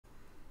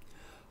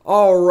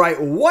All right,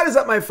 what is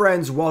up, my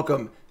friends?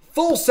 Welcome.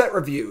 Full set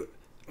review.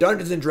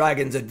 Dungeons &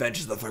 Dragons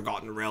Adventures of the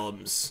Forgotten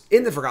Realms.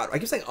 I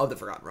keep saying of the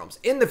Forgotten Realms.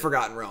 In the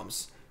Forgotten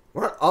Realms.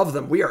 We're not of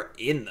them, we are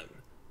in them.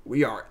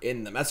 We are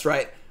in them, that's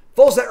right.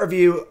 Full set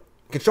review.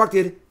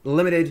 Constructed,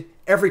 limited,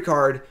 every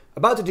card.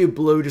 About to do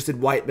blue, just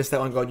did white. Missed that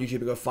one, go on YouTube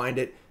and go find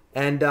it.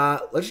 And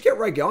let's just get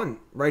right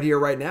going, right here,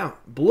 right now.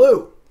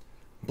 Blue.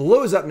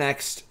 Blue is up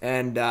next,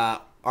 and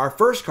our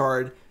first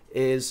card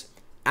is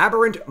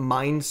Aberrant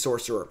Mind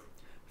Sorcerer.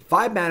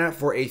 5 mana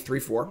for a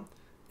 3/4.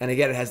 And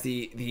again, it has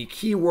the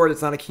keyword.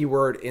 It's not a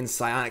keyword in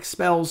psionic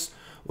spells.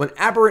 When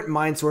Aberrant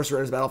Mind Sorcerer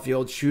enters the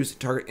battlefield, choose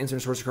target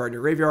instant sorcery card in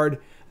your graveyard.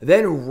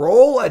 Then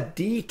roll a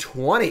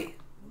d20.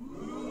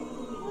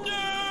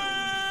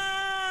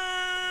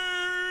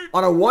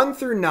 On a 1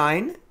 through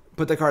 9,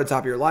 put the card at the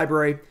top of your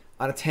library.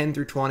 On a 10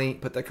 through 20,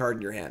 put the card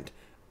in your hand.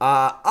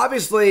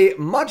 Obviously,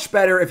 much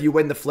better if you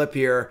win the flip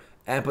here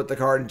and put the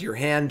card into your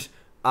hand.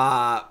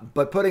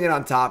 But putting it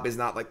on top is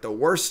not like the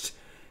worst.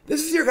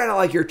 This is your kind of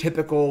like your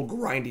typical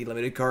grindy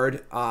limited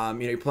card.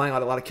 You're playing a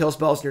lot of kill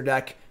spells in your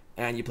deck,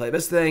 and you play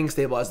this thing,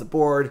 stabilize the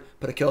board,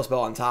 put a kill spell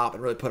on top,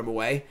 and really put them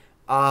away.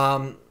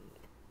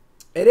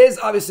 It is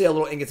obviously a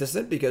little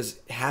inconsistent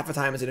because half the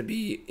time it's going to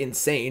be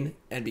insane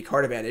and be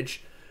card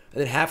advantage, and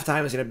then half the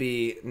time it's going to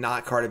be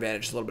not card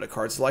advantage, just a little bit of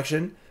card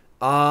selection.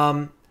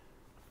 This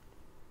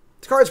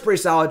card's pretty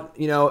solid.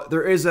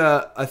 There is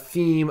a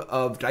theme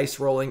of dice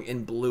rolling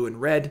in blue and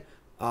red.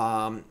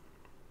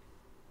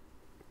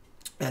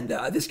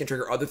 This can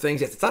trigger other things.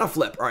 Yes, it's not a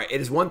flip. All right,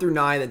 it is 1 through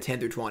 9, then 10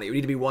 through 20. We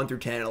need to be 1 through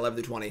 10 and 11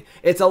 through 20.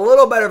 It's a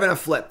little better than a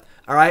flip.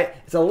 All right,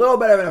 it's a little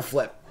better than a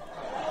flip.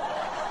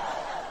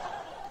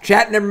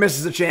 Chat never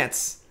misses a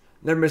chance.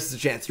 Never misses a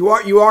chance. You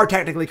are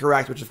technically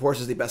correct, which of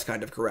course is the best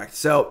kind of correct.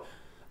 So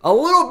a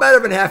little better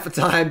than half the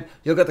time,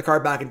 you'll get the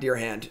card back into your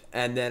hand,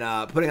 and then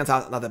putting on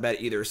top, not that bad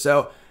either.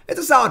 So it's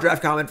a solid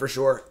draft comment for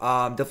sure.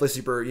 Definitely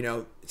super. It's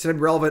going to be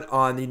relevant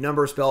on the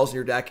number of spells in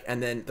your deck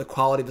and then the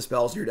quality of the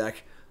spells in your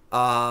deck.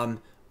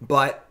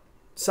 But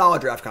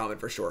solid draft comment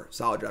for sure.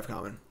 Solid draft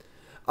comment.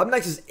 Up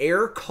next is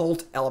Air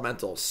Cult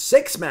Elemental.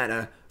 6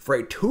 mana for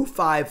a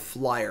 2/5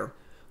 flyer.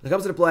 When it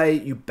comes into play,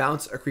 you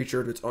bounce a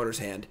creature to its owner's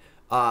hand.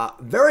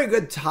 Very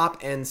good top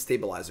end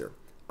stabilizer.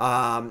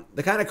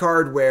 The kind of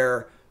card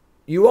where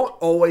you won't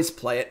always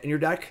play it in your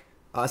deck.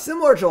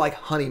 Similar to like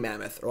Honey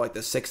Mammoth or like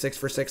the 6/6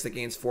 for 6 that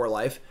gains 4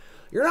 life.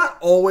 You're not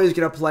always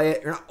going to play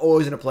it. You're not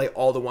always going to play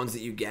all the ones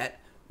that you get.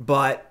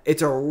 But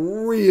it's a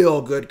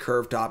real good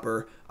curve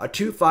topper. A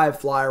 2/5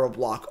 flyer will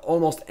block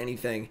almost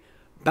anything.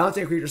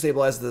 Bouncing a creature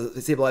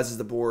stabilizes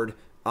the board.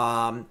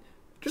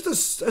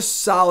 Just a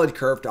solid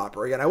curve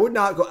topper. Again, I would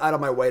not go out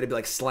of my way to be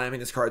like slamming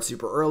this card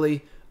super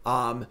early.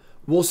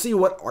 We'll see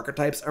what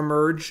archetypes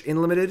emerge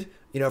in limited.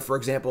 For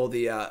example,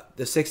 the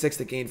 6/6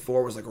 that gained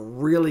 4 was like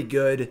really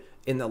good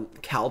in the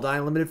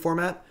Kaldheim limited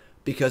format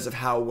because of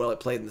how well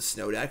it played in the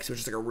snow decks, which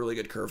is like a really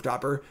good curve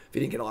topper if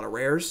you didn't get a lot of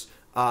rares.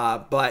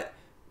 But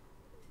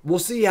we'll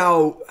see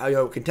how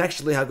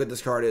contextually how good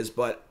this card is,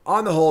 but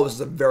on the whole, this is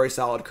a very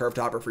solid curve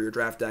topper for your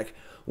draft deck.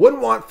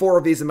 Wouldn't want 4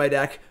 of these in my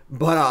deck,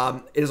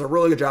 but it is a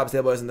really good job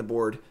stabilizing the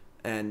board.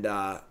 And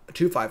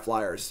 2/5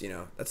 flyers,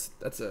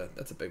 that's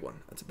a big one.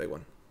 That's a big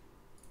one.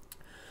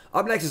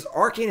 Up next is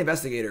Arcane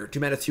Investigator. 2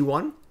 mana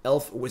 2/1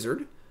 Elf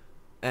Wizard,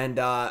 and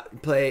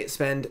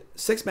spend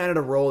 6 mana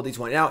to roll a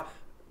d20. Now,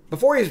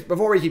 before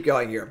we keep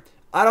going here,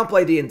 I don't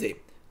play D&D.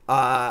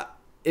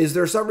 Is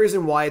there some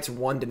reason why it's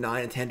 1 to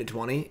 9 and 10 to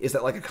 20? Is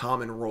that like a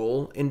common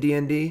role in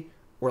D&D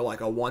where like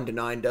a 1 to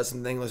 9 does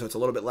something so it's a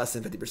little bit less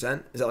than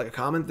 50%? Is that like a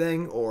common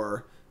thing,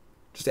 or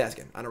just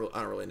asking? I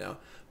don't really know.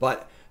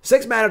 But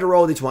 6 mana to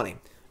roll a d20.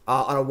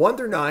 On a 1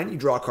 through 9, you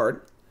draw a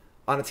card.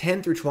 On a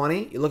 10 through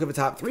 20, you look at the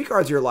top 3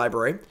 cards of your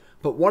library,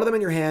 put one of them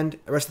in your hand,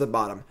 the rest at the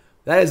bottom.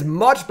 That is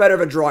much better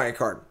than drawing a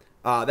card.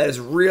 That is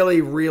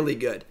really, really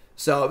good.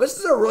 So this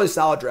is a really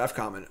solid draft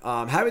comment.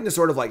 Having this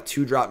sort of like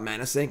 2-drop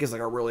mana sink is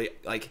like a really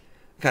like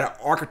kind of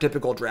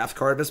archetypical draft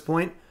card at this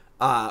point.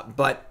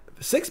 But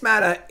 6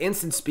 mana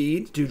instant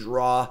speed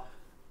to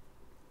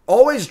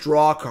always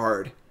draw a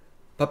card,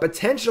 but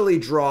potentially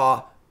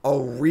draw a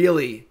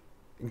really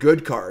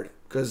good card,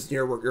 because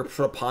we're sort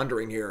of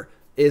pondering here,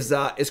 is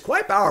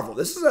quite powerful.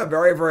 This is a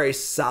very, very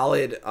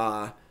solid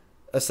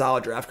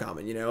solid draft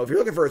comment. If you're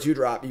looking for a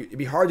 2-drop, it'd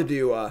be hard to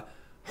do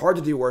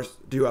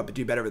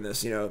do better than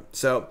this.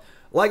 So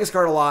like this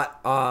card a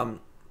lot.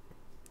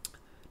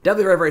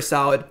 Definitely very, very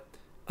solid.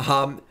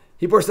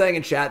 People are saying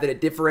in chat that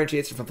it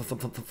differentiates from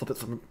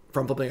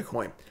flipping a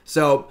coin.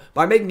 So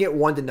by making it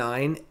 1 to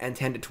 9 and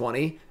 10 to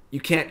 20, you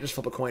can't just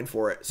flip a coin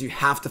for it. So you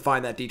have to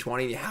find that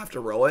d20 and you have to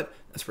roll it.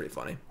 That's pretty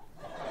funny.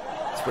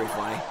 It's pretty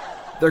funny.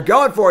 They're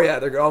going for you.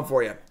 They're going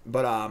for you.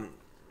 But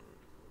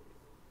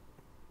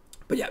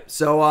yeah.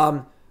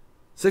 So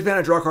 6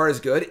 mana draw card is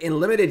good. In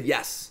limited,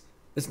 yes.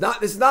 This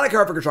is not a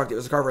card for constructive.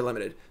 It's a card for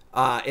limited.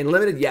 In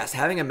limited, yes.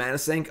 Having a mana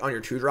sink on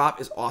your 2-drop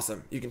is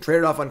awesome. You can trade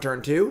it off on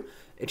turn 2.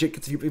 It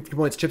gets a few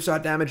points chip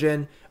shot damage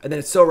in, and then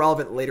it's so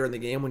relevant later in the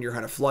game when you're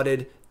kind of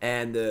flooded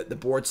and the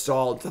board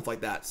stalled and stuff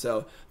like that.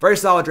 So very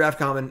solid draft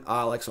common.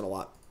 I like this one a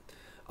lot.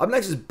 Up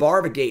next is Bar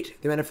of a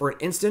Gate. They mana for an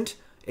instant.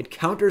 It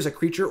counters a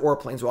creature or a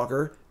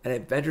planeswalker, and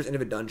it ventures into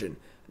a dungeon.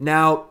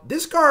 Now,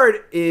 this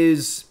card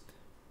is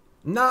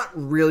not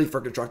really for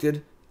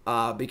constructed,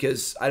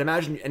 because I'd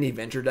imagine any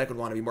venture deck would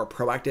want to be more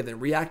proactive than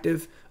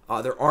reactive.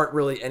 There aren't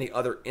really any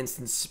other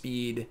instant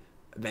speed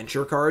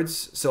venture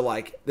cards, so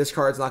like this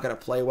card's not going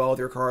to play well with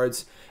your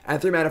cards.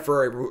 And 3 mana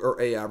for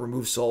a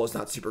remove soul is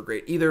not super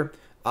great either.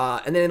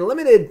 And then in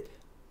limited,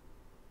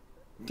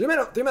 3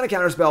 mana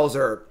counter spells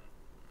are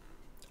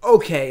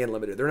okay in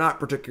limited. They're not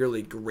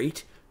particularly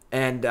great,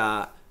 and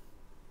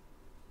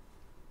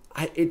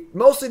it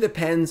mostly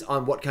depends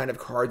on what kind of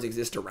cards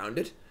exist around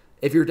it.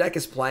 If your deck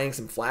is playing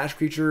some flash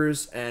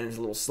creatures and is a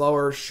little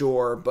slower,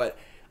 sure, but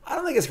I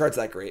don't think this card's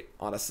that great,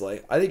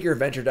 honestly. I think your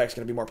adventure deck's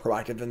going to be more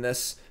proactive than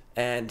this,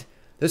 and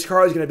this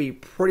card is going to be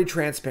pretty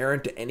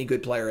transparent to any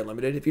good player in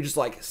limited. If you just,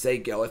 like, say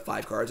go with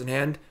 5 cards in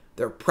hand,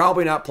 they're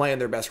probably not playing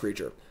their best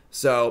creature.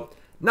 So,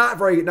 not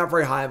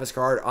very high of this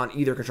card on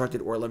either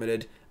constructed or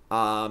limited.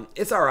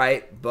 It's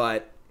alright,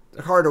 but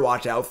hard to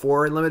watch out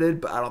for in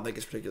limited, but I don't think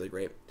it's particularly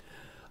great.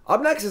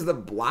 Up next is the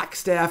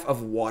Blackstaff of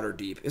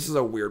Waterdeep. This is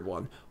a weird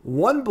one.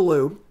 1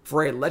 blue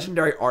for a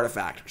legendary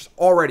artifact, which is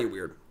already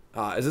weird.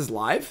 Is this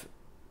live?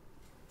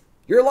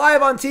 You're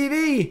live on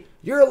TV!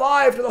 You're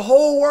live to the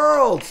whole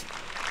world!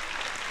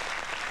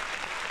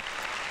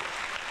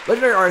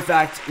 Legendary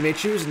artifact, you may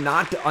choose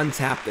not to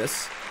untap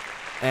this.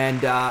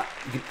 And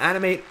you can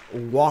animate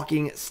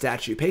Walking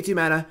Statue. Pay 2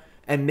 mana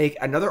and make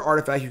another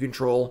artifact you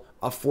control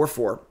a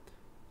 4/4.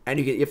 And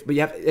you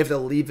have to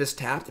leave this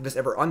tapped. If this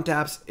ever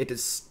untaps,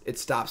 it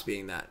stops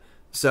being that.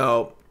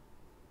 So,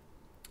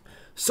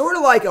 sort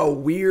of like a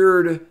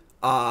weird,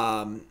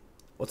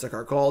 what's that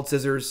card called?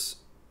 Scissors,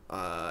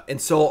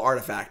 Ensoul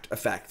Artifact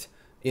effect.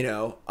 You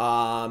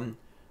know,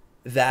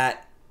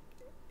 that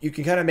you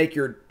can kind of make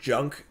your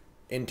junk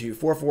into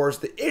 4/4s.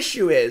 The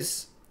issue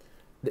is,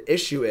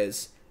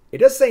 it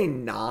does say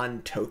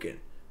non-token,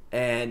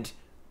 and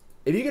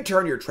if you could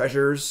turn your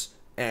treasures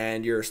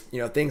and your,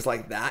 things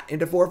like that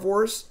into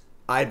 4/4s,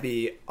 I'd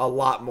be a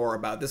lot more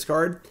about this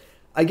card.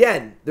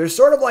 Again, there's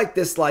sort of like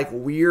this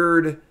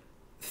weird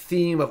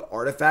theme of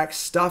artifact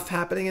stuff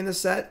happening in the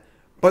set,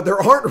 but there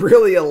aren't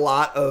really a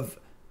lot of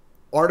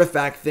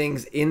artifact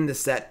things in the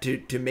set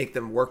to make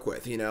them work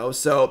with,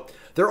 So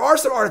there are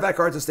some artifact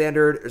cards in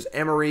Standard. There's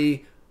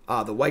Emery,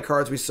 the white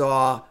cards we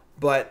saw,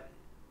 but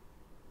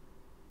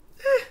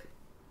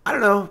I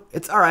don't know.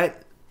 It's all right.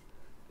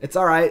 It's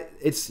all right.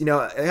 It's, a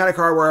kind of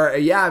card where,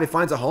 yeah, if it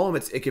finds a home,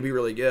 it could be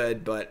really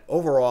good. But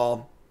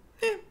overall,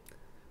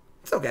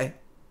 it's okay.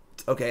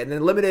 It's okay. And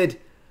then limited,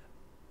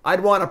 I'd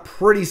want a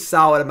pretty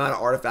solid amount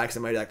of artifacts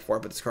in my deck before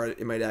I put this card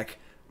in my deck.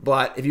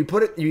 But if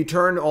you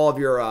turn all of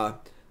your,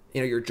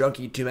 your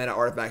junky 2 mana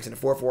artifacts into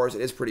 4/4s,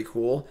 it is pretty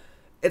cool.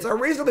 It's a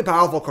reasonably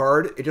powerful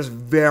card. It's just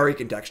very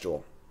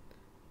contextual.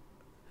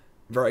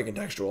 Very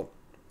contextual.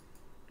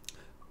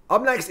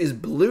 Up next is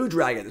Blue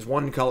Dragon. There's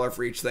 1 color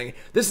for each thing.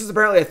 This is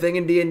apparently a thing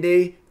in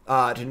D&D,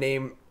 to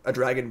name a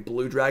dragon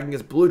Blue Dragon,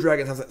 because Blue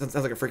Dragon sounds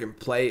like a freaking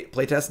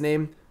playtest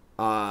name.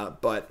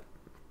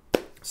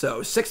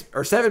 So 6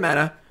 or 7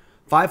 mana,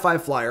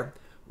 5/5 flyer.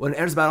 When it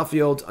enters the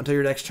battlefield until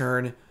your next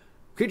turn,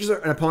 creatures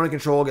an opponent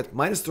control gets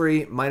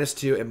 -3,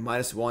 -2, and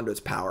 -1 to its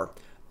power.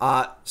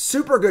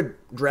 Super good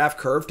draft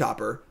curve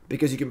topper,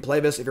 because you can play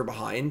this if you're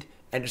behind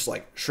and just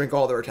shrink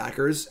all their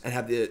attackers and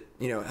have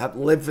have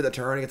live for the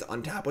turn and get to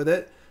untap with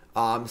it.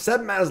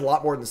 7 mana is a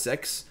lot more than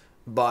 6,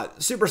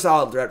 but super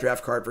solid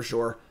draft card for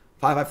sure.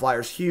 5/5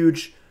 flyer is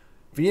huge.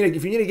 If you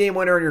need a game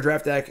winner in your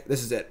draft deck,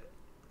 this is it.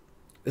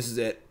 This is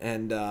it,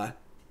 and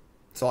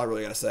that's all I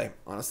really gotta say,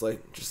 honestly.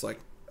 Just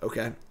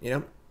okay,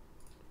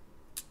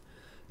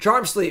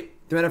 Charm Sleep,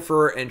 3 mana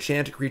for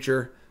enchant a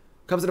creature.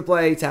 Comes into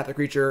play, tap the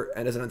creature,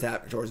 and doesn't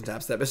untap, controls and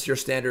tap step. This is your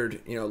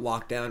standard,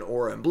 lockdown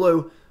aura in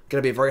blue.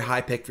 Gonna be a very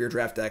high pick for your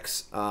draft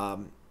decks.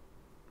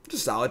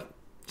 Just solid.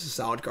 Just a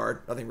solid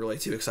card. Nothing really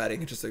too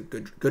exciting. It's just a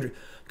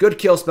good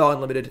kill spell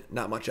unlimited.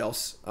 Not much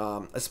else.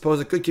 I suppose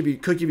it could give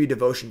you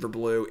devotion for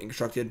blue in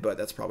constructed, but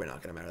that's probably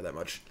not gonna matter that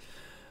much.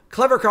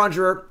 Clever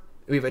Conjurer.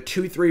 We have a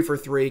 2/3 for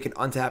 3. Can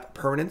untap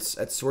permanents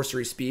at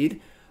sorcery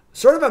speed.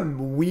 Sort of a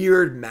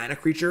weird mana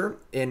creature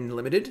in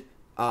limited,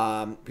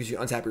 because you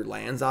untap your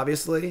lands,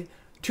 obviously.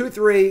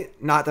 2/3,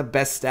 not the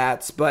best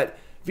stats, but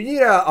if you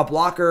need a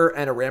blocker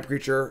and a ramp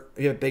creature,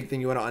 if you have a big thing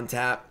you want to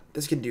untap,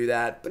 this can do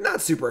that, but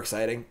not super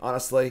exciting,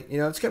 honestly.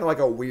 It's kind of like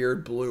a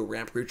weird blue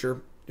ramp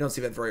creature. You don't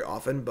see that very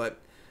often, but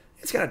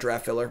it's kind of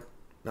draft filler.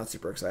 Not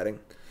super exciting.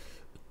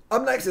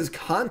 Up next is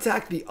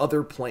Contact the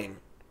Other Plane.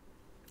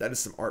 That is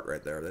some art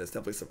right there. That is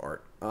definitely some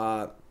art.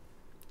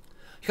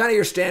 Kind of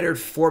your standard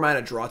 4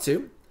 mana draw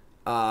 2.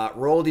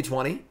 Roll a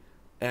d20,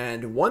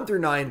 and 1 through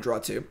 9 draw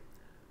 2.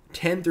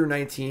 10 through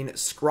 19,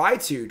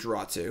 scry 2,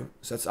 draw 2.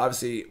 So that's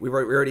obviously, we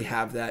already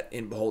have that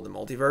in Behold the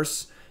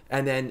Multiverse.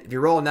 And then if you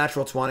roll a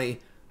natural 20,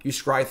 you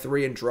scry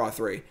 3 and draw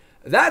 3.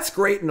 That's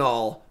great and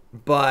all,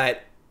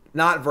 but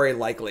not very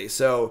likely.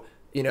 So,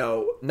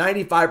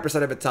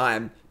 95% of the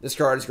time, this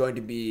card is going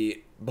to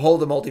be Behold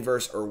the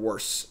Multiverse or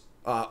worse.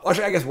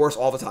 Actually, I guess worse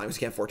all the time because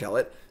you can't foretell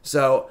it.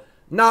 So,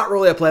 not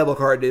really a playable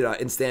card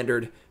in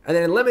Standard. And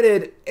then in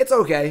Limited, it's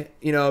okay.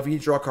 You know, if you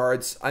draw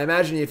cards. I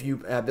imagine if you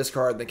have this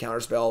card and the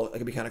Counterspell, it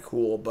could be kind of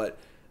cool. But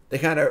they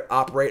kind of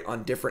operate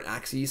on different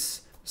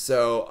axes.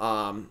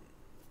 So,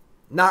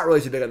 not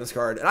really too big on this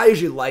card. And I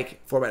usually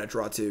like 4-mana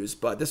draw 2s,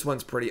 but this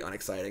one's pretty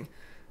unexciting.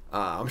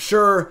 I'm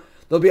sure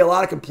there'll be a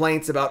lot of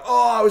complaints about,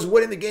 oh, I was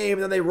winning the game,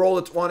 and then they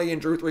rolled a 20 and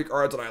drew 3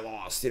 cards, and I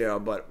lost, you know,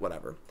 but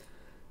whatever.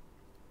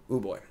 Ooh,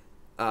 boy.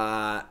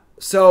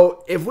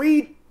 So if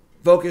we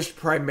focused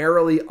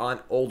primarily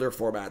on older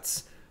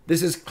formats,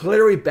 this is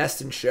clearly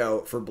best in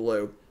show for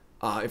blue.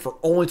 If we're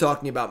only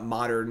talking about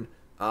modern,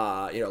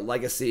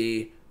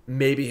 legacy,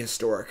 maybe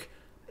historic.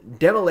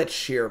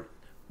 Demilich here.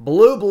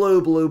 Blue,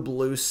 blue, blue,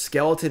 blue,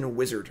 Skeleton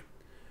Wizard.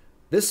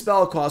 This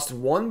spell costs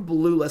 1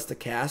 blue less to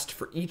cast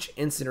for each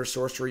instant or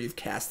sorcery you've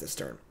cast this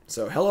turn.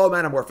 So, hello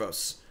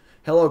Manamorphose.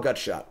 Hello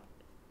Gutshot.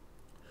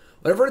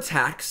 Whenever it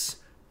attacks,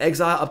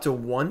 exile up to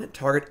 1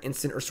 target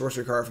instant or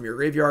sorcery card from your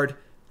graveyard.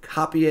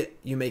 Copy it.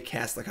 You may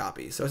cast the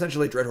copy. So,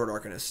 essentially, Dreadhorde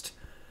Arcanist.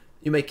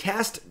 You may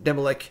cast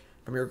Demilich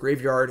from your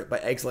graveyard by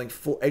exiling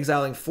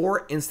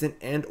 4 instant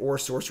and or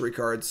sorcery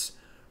cards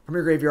from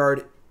your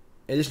graveyard,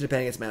 in addition to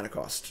paying its mana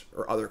cost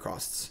or other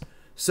costs.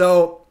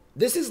 So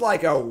this is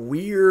like a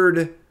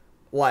weird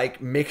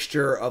like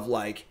mixture of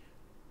like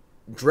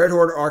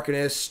Dreadhorde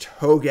Arcanist,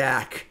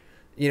 Hogak,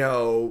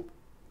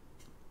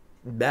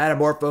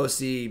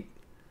 Metamorphose,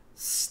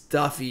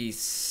 stuffy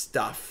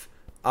stuff.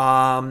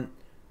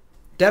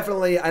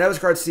 Definitely, I know this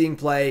card's seeing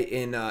play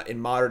in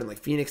Modern and like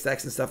Phoenix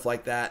decks and stuff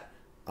like that.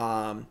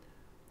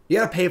 You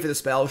gotta pay for the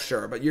spell,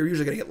 sure, but you're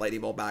usually gonna get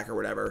Lightning Bolt back or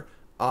whatever.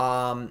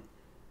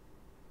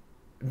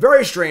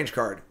 Very strange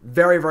card.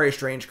 Very, very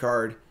strange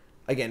card.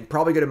 Again,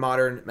 probably good in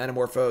Modern.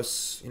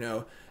 Metamorphose,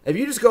 if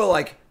you just go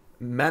like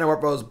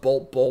Metamorphose,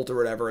 Bolt, or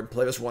whatever, and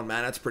play this 1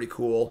 mana, it's pretty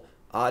cool.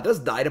 It does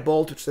die to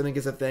Bolt, which I think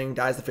is a thing.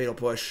 Dies the Fatal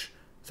Push,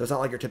 so it's not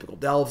like your typical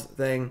Delve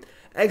thing.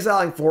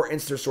 Exiling 4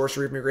 instant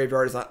sorcery from your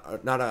graveyard is not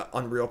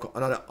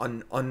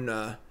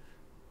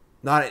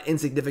an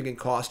insignificant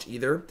cost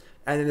either.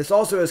 And then this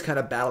also is kind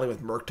of battling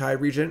with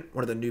Murktide Regent,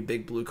 one of the new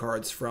big blue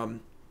cards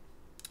from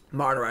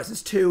Modern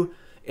Horizons 2,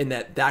 in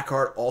that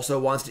card also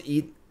wants to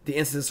eat the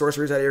instant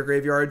sorceries out of your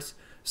graveyards.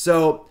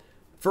 So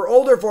for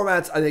older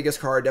formats, I think this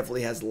card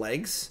definitely has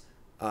legs.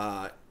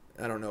 I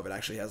don't know if it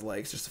actually has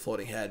legs, just a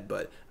floating head,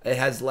 but it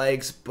has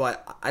legs,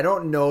 but I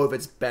don't know if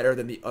it's better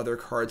than the other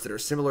cards that are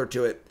similar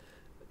to it.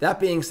 That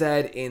being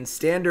said, in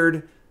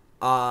Standard,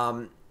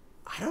 I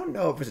don't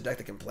know if there's a deck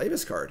that can play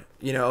this card.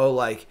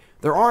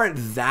 There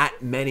aren't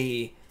that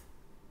many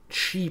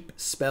cheap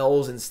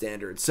spells in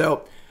Standard.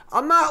 So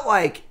I'm not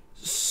like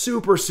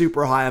super,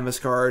 super high on this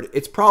card.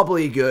 It's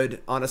probably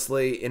good,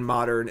 honestly, in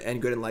Modern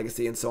and good in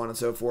Legacy and so on and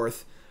so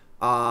forth.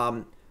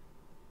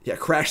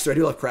 Crash Through. I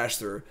do love Crash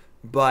Through.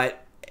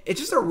 But it's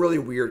just a really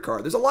weird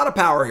card. There's a lot of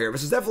power here.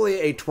 This is definitely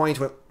a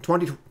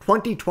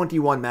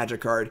 2021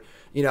 Magic card.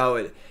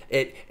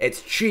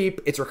 It's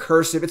cheap, it's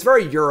recursive, it's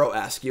very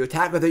Euro-esque. You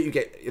attack with it, you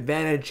get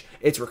advantage,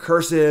 it's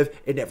recursive,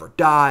 it never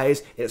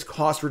dies, it has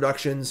cost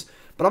reductions.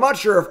 But I'm not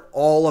sure if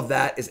all of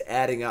that is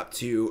adding up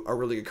to a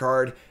really good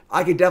card.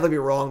 I could definitely be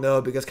wrong,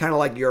 though, because kind of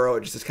like Euro,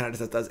 it just kind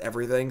of does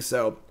everything.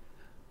 So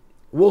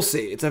we'll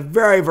see. It's a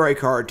very, very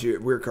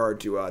weird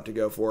card to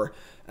go for.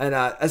 And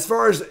as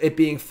far as it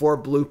being 4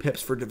 blue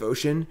pips for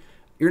Devotion,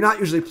 you're not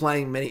usually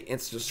playing many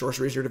instant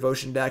sorceries in your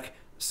Devotion deck.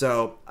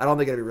 So I don't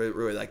think it'd be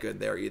really that good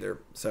there either.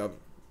 So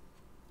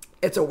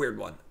it's a weird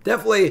one.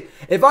 Definitely,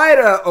 if I had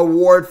an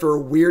award for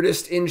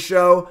weirdest in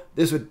show,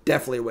 this would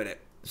definitely win it.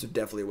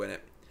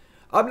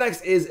 Up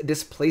next is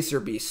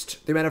Displacer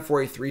Beast. 3 mana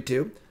for a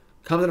 3/2.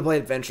 Comes into play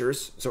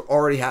Adventures, so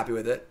already happy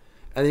with it.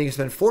 And then you can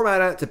spend 4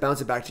 mana to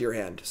bounce it back to your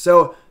hand.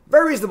 So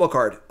very reasonable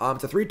card.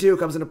 It's a 3/2,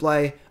 comes into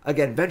play.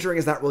 Again, venturing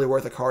is not really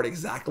worth a card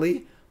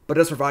exactly, but it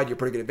does provide you a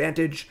pretty good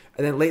advantage.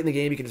 And then late in the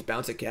game, you can just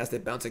bounce it, cast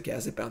it, bounce it,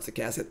 cast it, bounce it,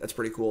 cast it. That's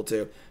pretty cool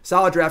too.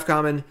 Solid draft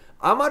common.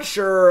 I'm not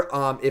sure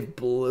if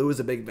blue is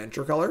a big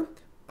venture color.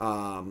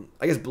 I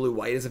guess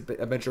blue-white is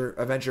a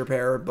venture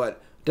pair,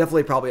 but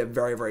definitely probably a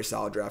very, very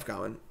solid draft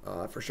common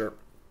for sure.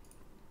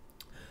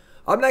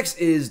 Up next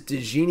is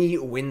Djinni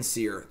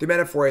Windseer. 3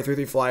 mana for a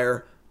 3/3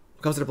 flyer.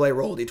 Comes into play,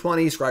 roll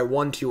d20, scry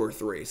 1, 2, or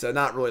 3. So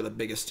not really the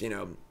biggest,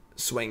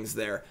 swings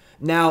there.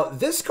 Now,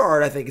 this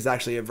card I think is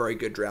actually a very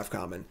good draft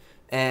common.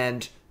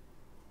 And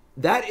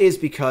that is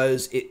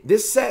because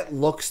this set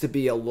looks to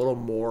be a little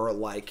more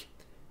like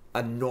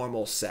a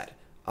normal set.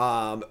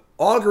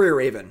 Augury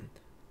Raven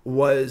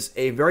was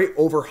a very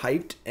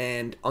overhyped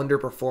and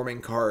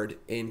underperforming card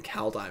in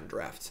Kaldheim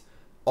drafts.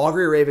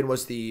 Augury Raven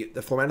was the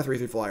 4 mana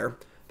 3/3 flyer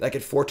that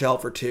could foretell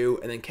for 2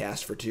 and then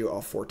cast for 2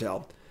 off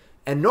foretell.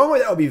 And normally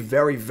that would be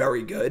very,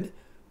 very good,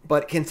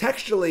 but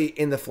contextually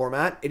in the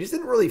format, it just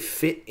didn't really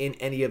fit in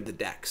any of the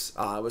decks.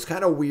 It was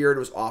kind of weird.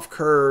 It was off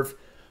curve.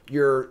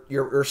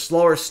 Your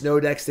slower snow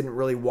decks didn't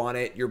really want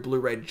it. Your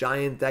blue-red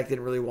giant deck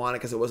didn't really want it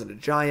because it wasn't a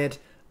giant.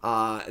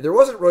 There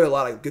wasn't really a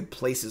lot of good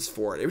places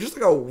for it. It was just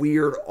like a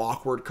weird,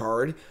 awkward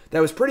card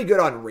that was pretty good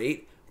on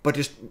rate, but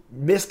just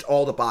missed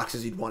all the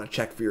boxes you'd want to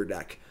check for your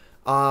deck.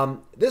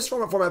 This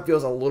format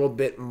feels a little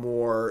bit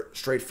more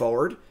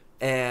straightforward,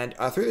 and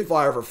a 3/3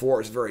 flyer for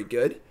 4 is very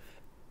good.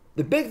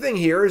 The big thing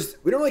here is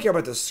we don't really care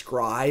about the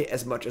scry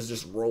as much as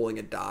just rolling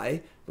a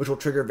die, which will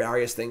trigger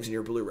various things in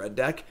your blue-red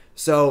deck.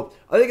 So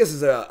I think this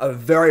is a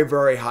very,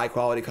 very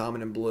high-quality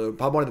common in blue.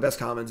 Probably one of the best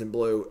commons in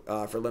blue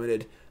for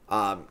limited.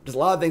 There's a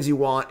lot of things you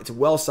want. It's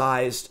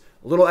well-sized,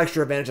 a little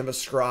extra advantage on the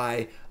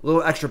scry, a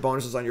little extra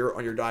bonuses on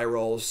your die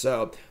rolls.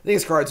 So I think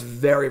this card's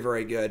very,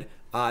 very good.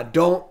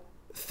 Don't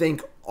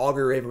think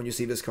Augury Raven when you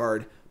see this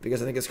card,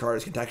 because I think this card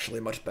is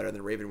contextually much better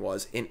than Raven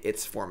was in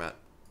its format.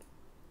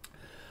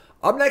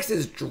 Up next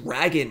is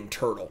Dragon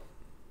Turtle.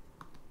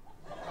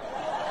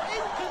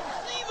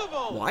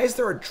 Inconceivable! Why is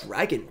there a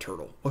Dragon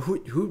Turtle?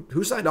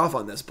 Who signed off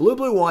on this?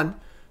 Blue 1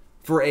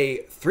 for a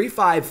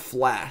 3/5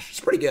 flash.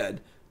 It's pretty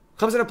good.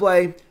 Comes into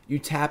play, you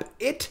tap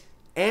it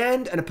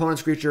and an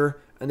opponent's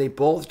creature, and they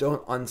both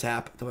don't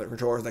untap the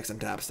controller's next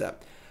untap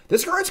step.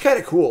 This card's kind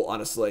of cool,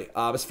 honestly.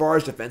 As far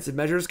as defensive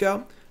measures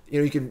go,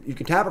 you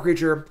can tap a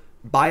creature,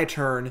 buy a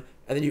turn,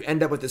 and then you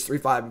end up with this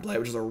 3/5 in play,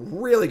 which is a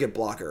really good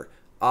blocker.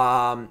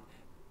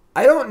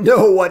 I don't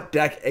know what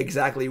deck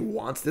exactly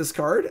wants this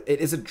card.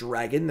 It is a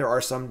dragon. There are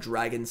some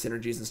dragon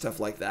synergies and stuff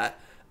like that.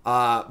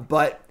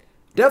 But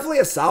definitely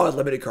a solid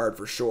limited card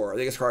for sure. I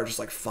think this card is just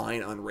like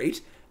fine on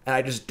rate. And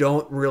I just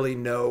don't really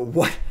know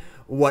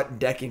what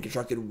deck in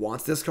Constructed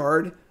wants this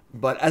card.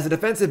 But as a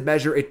defensive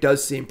measure, it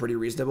does seem pretty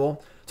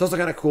reasonable. It's also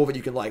kind of cool that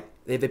you can, like,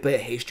 if they play a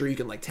haster, you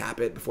can, like, tap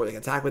it before they can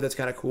attack with it. It's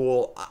kind of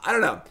cool. I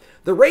don't know.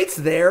 The rate's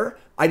there.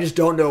 I just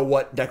don't know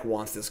what deck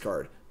wants this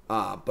card.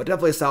 But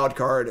definitely a solid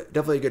card.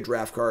 Definitely a good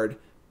draft card.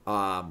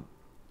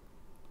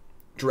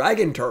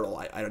 Dragon Turtle.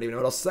 I don't even know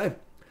what else to say.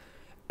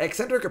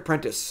 Eccentric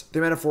Apprentice.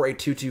 3 mana for a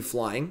 2/2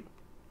 flying.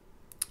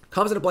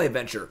 Comes into play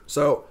Venture.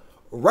 So,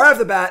 right off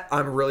the bat,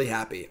 I'm really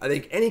happy. I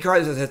think any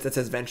card that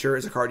says Venture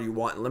is a card you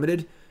want in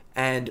limited.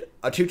 And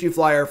a 2/2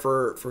 flyer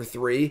for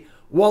 3,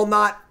 while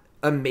not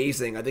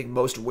amazing, I think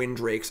most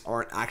Windrakes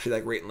aren't actually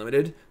that great in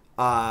limited.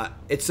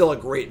 It's still a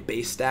great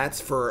base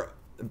stats for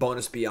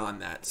bonus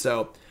beyond that.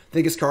 So I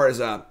think this card is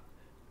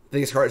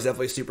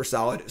definitely super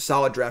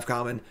solid draft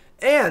common.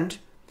 And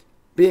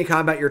being in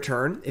combat your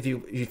turn, if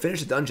you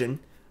finish a dungeon,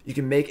 you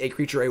can make a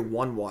creature a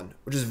 1/1,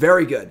 which is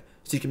very good.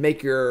 So you can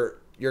make your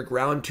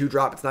ground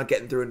 2-drop. It's not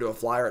getting through into a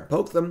flyer and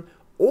poke them,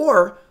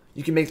 or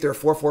you can make their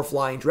 4/4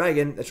 flying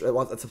dragon that's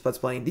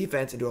playing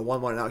defense into a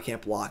 1/1 and now it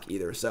can't block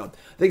either. So I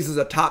think this is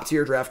a top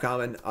tier draft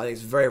common. I think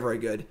it's very, very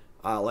good.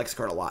 I like this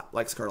card a lot.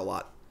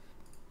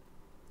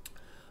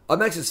 Up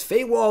next is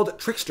Feywald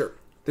Trickster.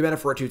 3 mana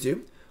for a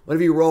 2/2.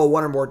 Whenever you roll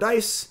 1 or more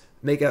dice,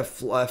 make a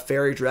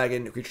fairy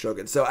dragon creature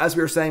token. So as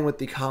we were saying with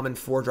the common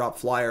 4-drop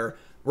flyer,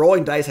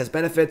 rolling dice has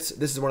benefits.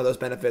 This is one of those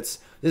benefits.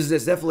 This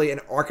is definitely an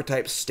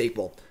archetype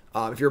staple.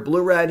 If you're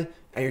blue-red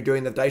and you're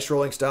doing the dice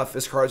rolling stuff,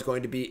 this card is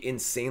going to be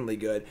insanely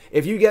good.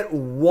 If you get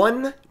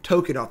 1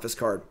 token off this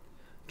card,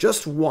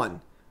 just 1,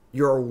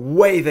 you're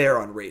way there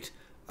on rate.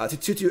 A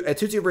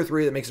 2/2 for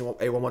 3 that makes a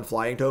 1/1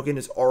 flying token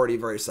is already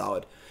very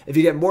solid. If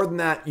you get more than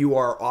that, you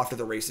are off to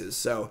the races.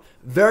 So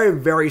very,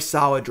 very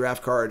solid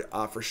draft card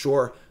for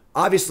sure.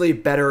 Obviously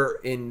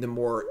better in the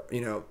more,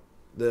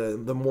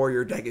 the more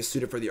your deck is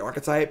suited for the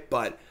archetype,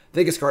 but I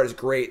think this card is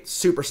great.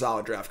 Super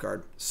solid draft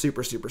card.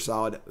 Super, super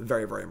solid.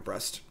 Very, very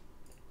impressed.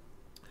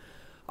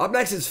 Up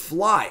next is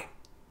Fly,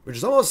 which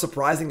is almost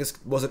surprising this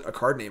wasn't a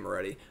card name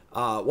already.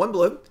 1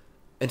 blue,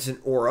 and it's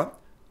an aura.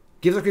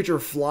 Gives a creature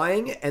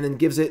flying, and then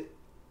gives it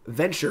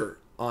Venture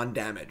on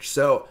damage.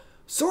 So,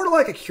 sort of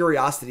like a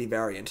Curiosity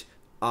variant,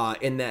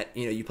 in that,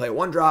 you play a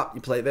 1-drop,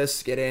 you play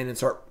this, get in, and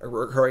start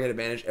recurring an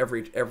advantage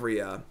every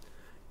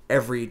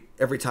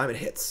time it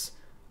hits.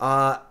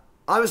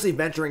 Obviously,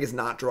 Venturing is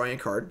not drawing a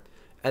card.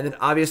 And then,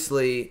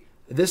 obviously,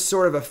 this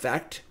sort of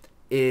effect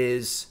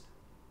is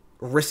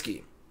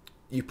risky.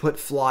 You put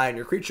Fly on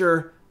your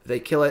creature, they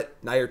kill it,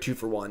 now you're 2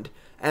 for 1.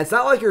 And it's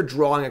not like you're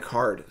drawing a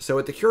card. So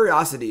with the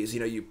Curiosities,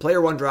 you play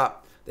your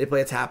 1-drop, they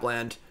play a tap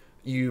land,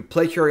 you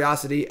play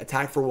Curiosity,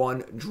 attack for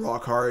 1, draw a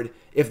card.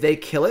 If they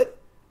kill it,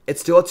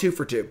 it's still a 2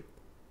 for 2.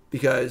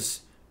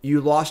 Because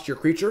you lost your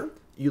creature,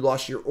 you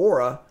lost your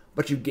aura,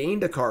 but you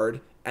gained a card,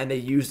 and they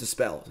used the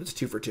spell. It's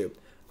 2 for 2.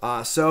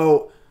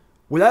 So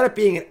without it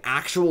being an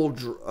actual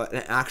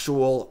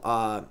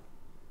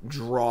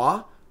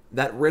draw,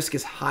 that risk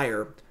is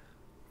higher.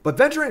 But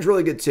Venturing is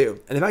really good too.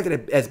 And the fact that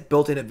it has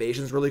built-in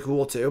evasion is really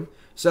cool too.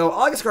 So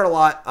I like this card a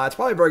lot. It's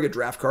probably a very good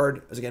draft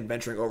card. As again,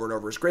 Venturing over and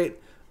over is great.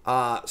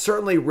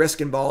 Certainly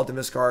risk involved in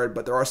this card,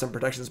 but there are some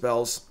protection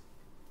spells.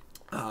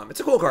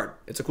 It's a cool card.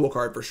 It's a cool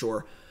card for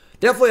sure.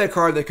 Definitely a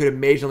card that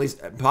could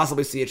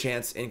possibly see a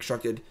chance in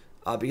Constructed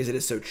because it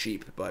is so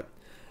cheap. But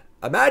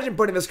imagine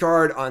putting this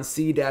card on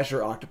Sea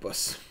Dasher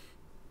Octopus.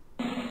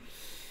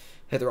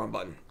 Hit the wrong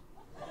button.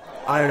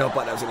 I don't know what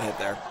button I was going to hit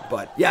there.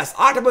 But yes,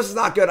 Octopus is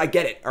not good. I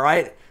get it, all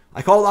right?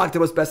 I called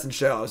Octopus best in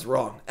show. I was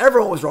wrong.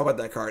 Everyone was wrong about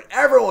that card.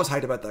 Everyone was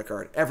hyped about that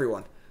card.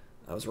 Everyone.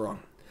 I was wrong.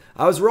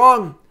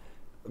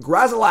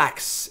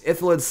 Grazilax,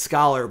 Ithilid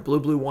Scholar,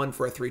 blue 1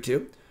 for a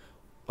 3/2.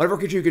 Whatever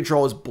creature you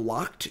control is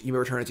blocked, you may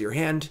return it to your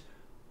hand.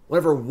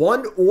 Whenever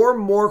one or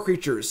more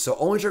creatures, so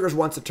only triggers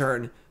once a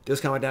turn,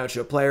 deals combat damage to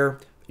a player,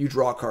 you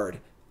draw a card.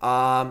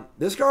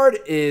 This card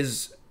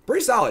is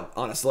pretty solid,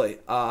 honestly.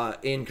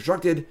 In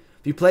Constructed,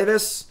 if you play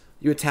this,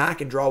 you attack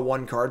and draw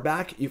one card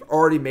back, you've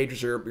already made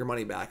your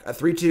money back. A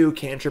 3/2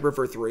 cantripper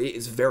for 3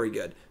 is very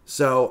good.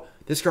 So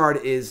this card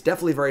is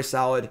definitely very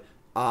solid.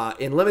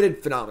 In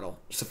Limited, phenomenal.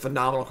 Just a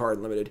phenomenal card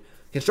in Limited.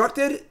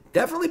 Constructed,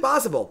 definitely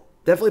possible.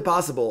 Definitely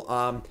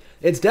possible.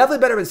 It's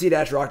definitely better than Sea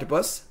Dasher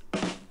Octopus.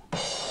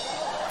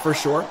 For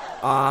sure.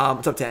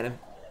 What's up, Tannen?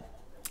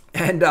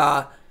 And,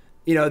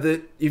 you know,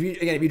 if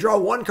you draw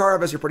one card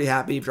of us, you're pretty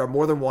happy. If you draw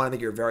more than one, I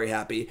think you're very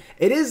happy.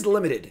 It is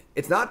limited.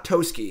 It's not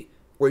Toski,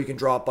 where you can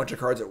draw a bunch of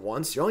cards at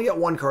once. You only get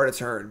one card a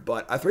turn,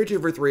 but a 3/2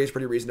 for 3 is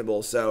pretty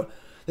reasonable. So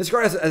this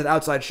card has an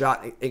outside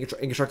shot in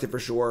Constructed for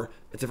sure.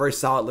 It's a very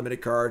solid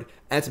limited card,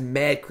 and it's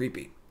mad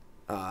creepy.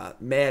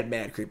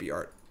 Mad creepy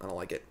art. I don't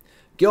like it.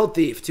 Guild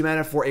Thief, 2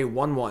 mana for a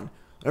 1/1.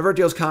 Whenever it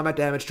deals combat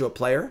damage to a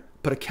player,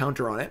 put a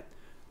counter on it.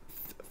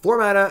 4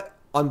 mana,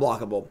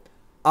 unblockable.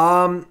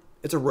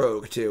 It's a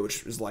rogue too,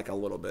 which is like a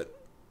little bit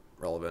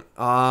relevant.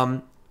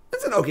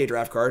 It's an okay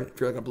draft card if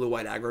you're like a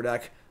blue-white aggro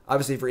deck.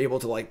 Obviously, if you're able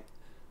to like,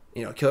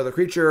 you know, kill the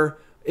creature.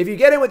 If you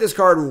get in with this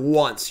card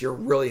once, you're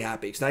really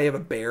happy. Because now you have a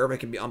bear that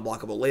can be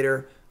unblockable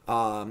later.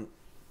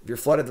 If you're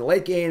flooded in the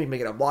late game, you can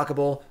make it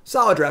unblockable.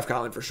 Solid draft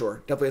common for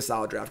sure. Definitely a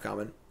solid draft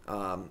common.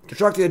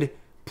 Constructed,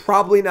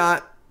 probably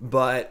not,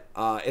 but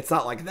it's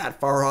not like that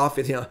far off.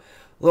 It's, you know, a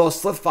little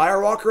Slith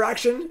Firewalker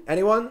action.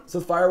 Anyone?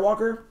 Slith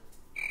Firewalker?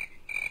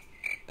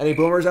 Any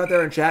boomers out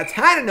there in chat?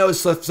 Tannen knows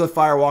Slith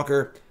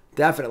Firewalker.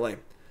 Definitely.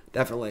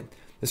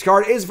 This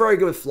card is very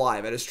good with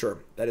fly. That is true.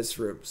 That is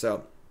true.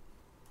 So,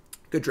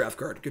 good draft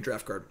card. Good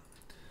draft card.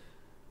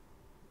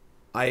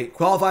 I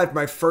qualified for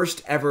my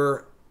first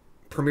ever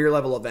Premier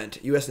level event,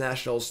 U.S.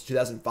 Nationals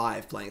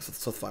 2005, playing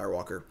Slith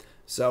Firewalker.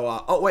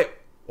 So, oh wait,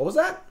 what was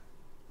that?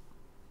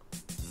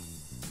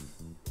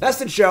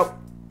 Best in show.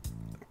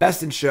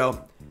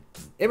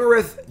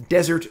 Imarith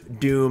Desert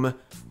Doom.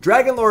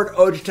 Dragonlord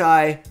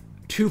Ojtai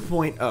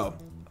 2.0.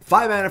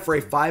 5 mana for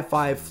a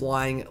 5/5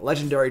 flying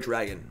legendary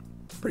dragon.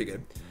 Pretty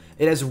good.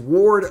 It has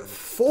Ward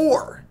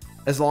 4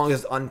 as long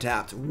as it's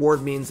untapped.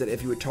 Ward means that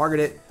if you would target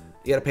it,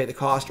 you gotta pay the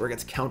cost or it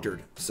gets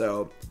countered.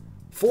 So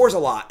 4 is a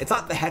lot. It's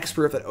not the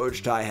hexproof that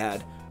Ojtai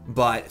had,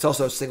 but it's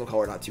also a single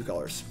color, not 2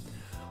 colors.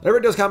 Whenever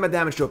it does combat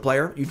damage to a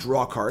player, you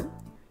draw a card.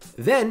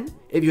 Then,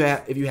 if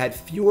you had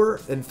fewer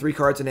than 3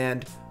 cards in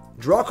hand,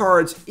 draw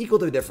cards equal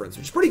to the difference,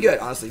 which is pretty good,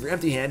 honestly. If you're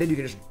empty-handed, you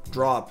can just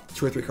draw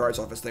 2 or 3 cards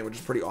off this thing, which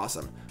is pretty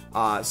awesome.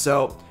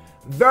 So,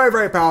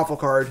 very powerful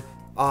card.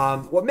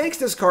 What makes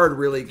this card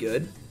really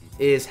good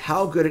is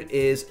how good it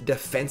is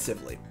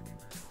defensively.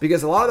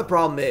 Because a lot of the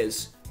problem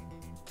is,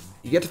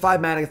 you get to 5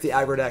 mana against the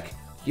aggro deck,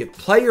 you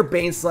play your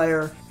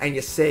Baneslayer, and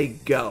you say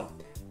go.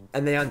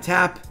 And they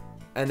untap,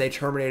 and they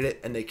terminate it,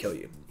 and they kill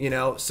you. You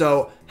know?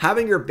 So,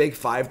 having your big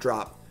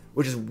 5-drop,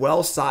 which is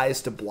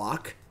well-sized to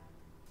block,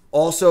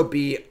 also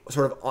be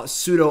sort of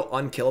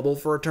pseudo-unkillable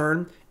for a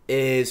turn,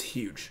 is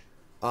huge.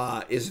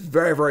 Is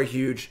very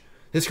huge.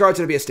 This card's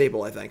going to be a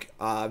staple, I think.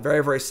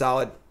 Very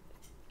solid.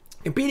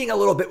 Competing a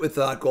little bit with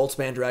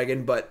Goldspan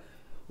Dragon, but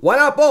why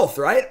not both,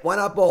 right? Why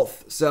not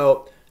both?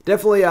 So,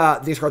 definitely,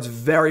 this card's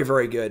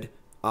very good.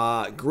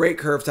 Great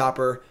curve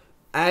topper.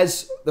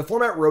 As the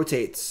format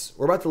rotates,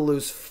 we're about to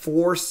lose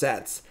 4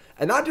 sets.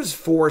 And not just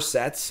 4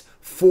 sets,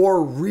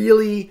 4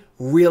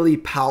 really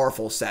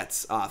powerful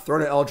sets.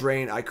 Throne of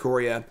Eldraine,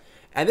 Ikoria.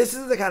 And this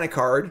is the kind of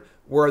card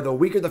where the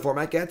weaker the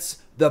format gets,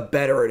 the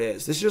better it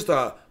is. This is just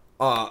a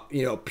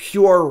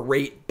pure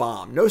rate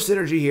bomb. No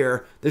synergy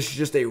here. This is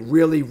just a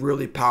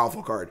really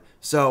powerful card.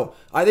 So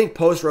I think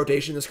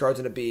post-rotation, this card's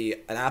going to be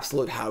an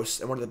absolute house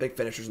and one of the big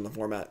finishers in the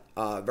format.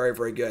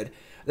 Very good.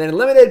 And then in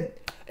Limited,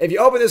 if you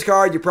open this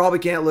card, you probably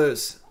can't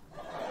lose.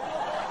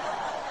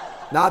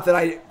 Not that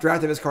I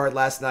drafted this card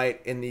last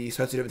night in the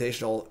Sweatsuit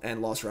Invitational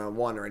and lost round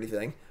 1 or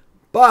anything,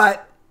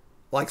 but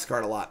likes the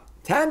card a lot.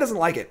 Tan doesn't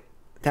like it.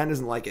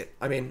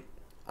 I mean,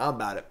 I'm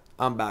about it.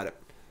 I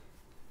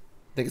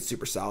think it's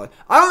super solid.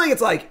 I don't think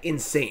it's like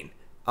insane,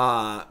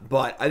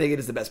 but I think it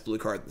is the best blue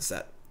card in the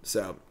set.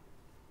 So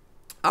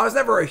I was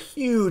never a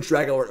huge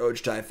Dragonlord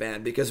Ojtai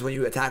fan because when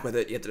you attack with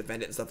it, you have to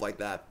defend it and stuff like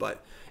that.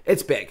 But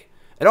it's big,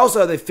 and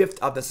also the 5th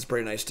toughness is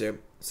pretty nice too.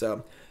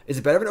 So is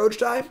it better than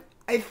Ojtai?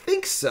 I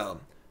think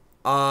so.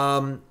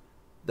 The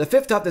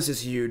 5th toughness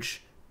is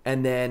huge,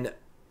 and then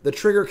the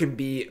trigger can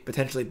be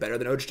potentially better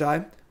than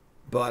Ojtai,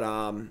 but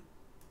I'm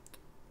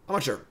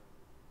not sure.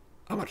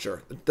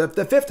 The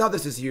 5th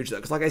toughness is huge though,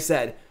 because like I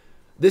said,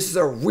 this is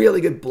a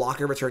really good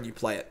blocker every turn you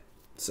play it.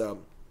 So,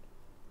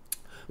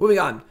 moving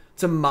on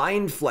to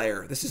Mind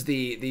Flayer. This is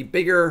the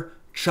bigger,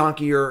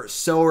 chunkier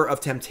Sower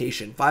of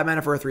Temptation. 5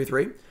 mana for a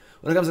 3/3.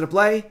 When it comes into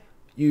play,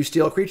 you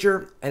steal a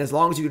creature, and as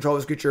long as you control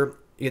this creature,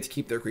 you get to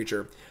keep their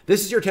creature.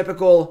 This is your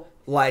typical,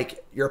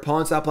 like, your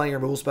opponent's not playing your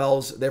removal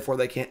spells, therefore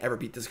they can't ever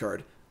beat this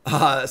card.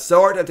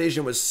 Sower of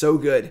Temptation was so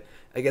good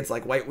against,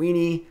 like, White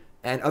Weenie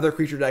and other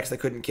creature decks that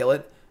couldn't kill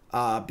it,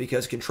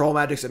 because Control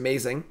Magic's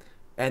amazing,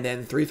 and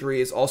then 3/3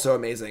 is also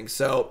amazing.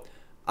 So,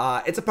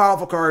 It's a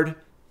powerful card.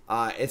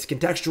 It's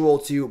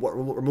contextual to what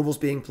removal's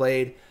being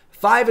played.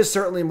 5 is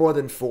certainly more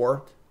than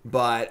 4,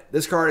 but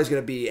this card is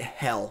going to be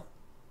hell.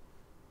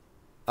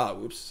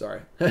 Oh, oops,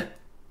 sorry.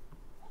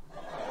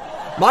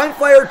 Mind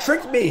Flayer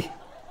tricked me.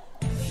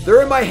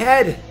 They're in my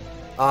head.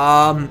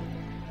 But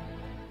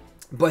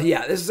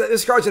yeah,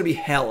 this card's going to be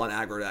hell on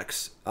aggro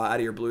decks, out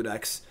of your blue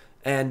decks.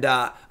 And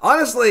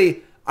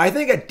honestly, I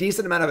think a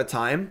decent amount of the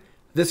time,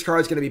 this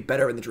card's going to be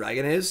better than the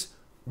Dragon is.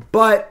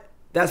 But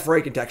that's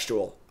very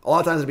contextual. A lot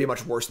of times it'll be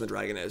much worse than the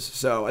Dragon is.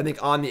 So I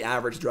think on the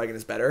average, the Dragon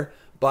is better.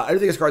 But I do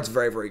think this card's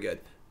very, very good.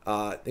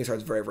 I think this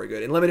card's very, very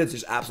good. In Limited, it's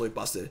just absolutely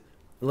busted.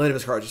 In Limited,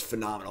 this card is just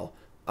phenomenal.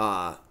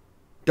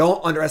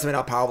 Don't underestimate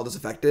how powerful this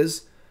effect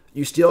is.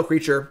 You steal a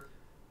creature,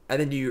 and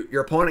then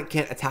your opponent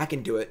can't attack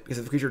into it, because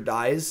if the creature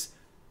dies,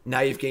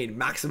 now you've gained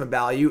maximum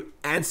value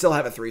and still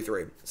have a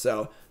 3/3.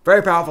 So,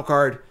 very powerful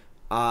card.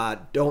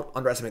 Don't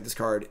underestimate this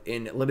card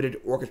in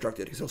Limited or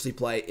Constructed, because you'll see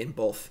play in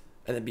both,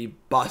 and then be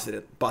busted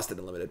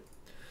in Limited.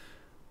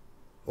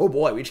 Oh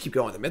boy, we just keep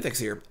going with the mythics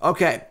here.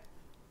 Okay.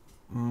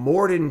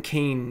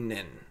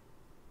 Mordenkainen.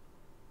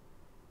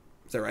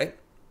 Is that right?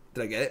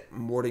 Did I get it?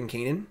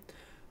 Mordenkainen.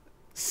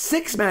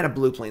 6 mana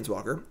blue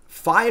Planeswalker,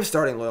 5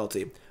 starting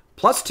loyalty,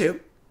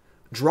 +2,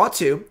 draw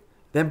 2,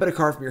 then put a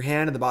card from your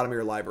hand in the bottom of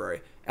your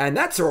library. And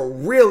that's a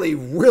really,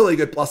 really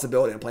good plus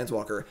ability on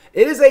Planeswalker.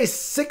 It is a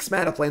 6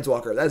 mana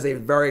Planeswalker. That is a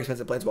very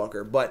expensive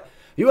Planeswalker. But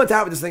if you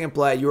untap with this thing in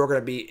play, you are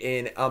going to be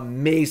in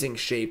amazing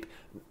shape.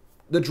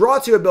 The draw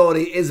 2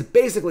 ability is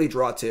basically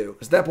draw 2.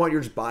 Because at that point,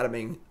 you're just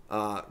bottoming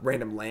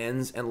random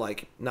lands and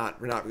like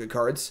not good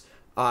cards.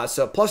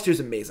 So +2 is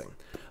amazing.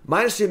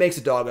 -2 makes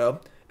a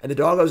doggo. And the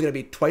doggo is going to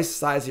be twice the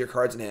size of your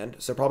cards in hand.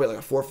 So probably like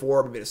a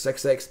 4/4, maybe a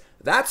 6/6.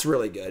 That's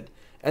really good.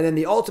 And then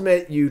the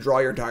ultimate, you draw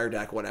your entire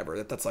deck,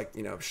 whatever. That's like,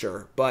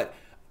 sure. But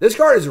this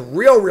card is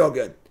real, real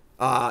good.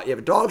 You have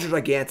a Dogs Are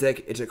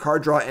Gigantic. It's a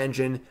card draw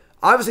engine.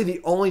 Obviously,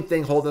 the only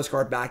thing holding this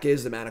card back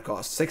is the mana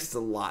cost. 6 is a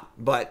lot.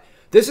 But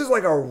this is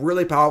like a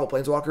really powerful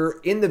Planeswalker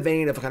in the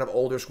vein of kind of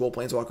older school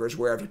Planeswalkers,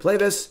 where if you play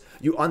this,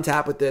 you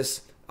untap with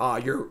this,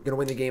 you're going to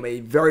win the game a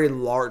very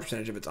large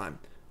percentage of the time.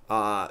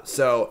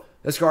 So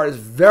this card is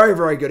very,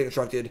 very good and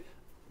constructed.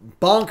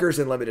 Bonkers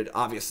and Limited,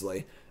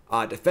 obviously.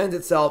 Defends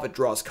itself. It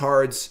draws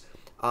cards.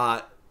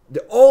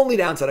 The only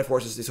downside, of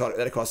course, is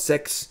that it costs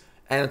 6.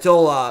 And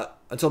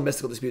until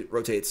Mystical Dispute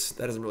rotates,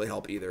 that doesn't really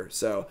help either.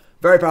 So,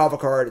 very powerful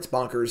card. It's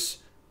bonkers.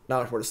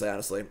 Not much more to say,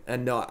 honestly.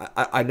 And no,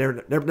 I've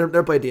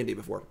never played D&D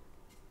before.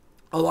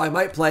 Although I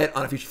might play it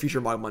on a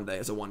future Mod Monday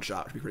as a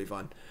one-shot, which would be pretty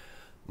fun.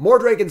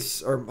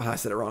 I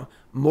said it wrong.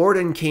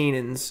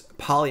 Mordenkainen's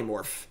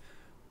Polymorph.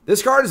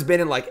 This card has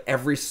been in like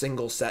every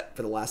single set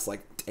for the last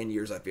like 10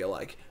 years, I feel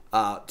like.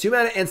 2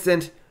 mana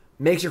instant,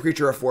 makes your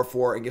creature a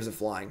 4/4 and gives it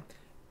flying.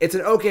 It's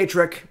an okay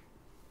trick.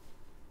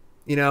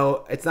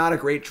 It's not a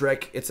great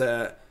trick. It's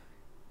a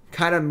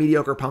kind of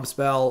mediocre pump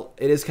spell.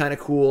 It is kind of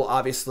cool,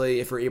 obviously,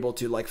 if you're able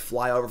to like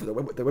fly over for the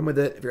win with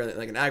it, if you're in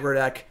like an aggro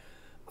deck.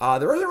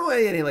 There isn't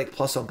really any like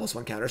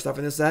 +1/+1 counter stuff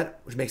in this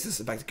set, which makes this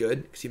effect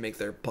good, because you make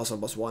their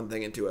 +1/+1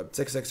 thing into a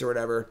 6/6 or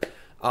whatever.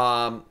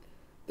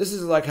 This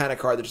is like kind of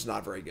card that's just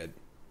not very good.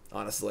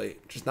 Honestly,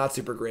 just not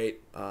super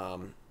great.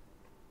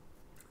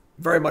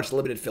 Very much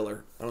limited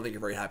filler. I don't think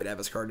you're very happy to have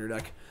this card in your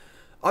deck.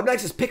 Up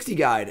next is Pixie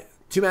Guide.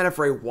 2 mana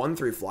for a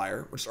 1/3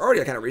 flyer, which is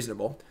already kind of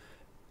reasonable.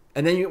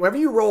 And then whenever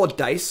you roll a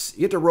dice,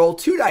 you have to roll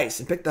 2 dice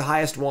and pick the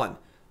highest one.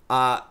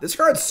 This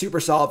card's super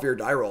solid for your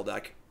die roll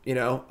deck.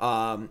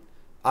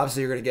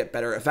 Obviously you're going to get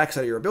better effects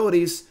out of your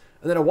abilities.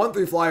 And then a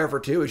 1/3 flyer for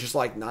 2 is just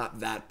like not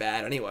that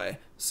bad anyway.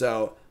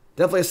 So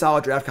definitely a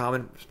solid draft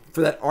common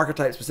for that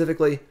archetype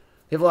specifically.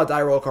 You have a lot of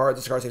die roll cards.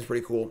 This card seems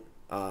pretty cool.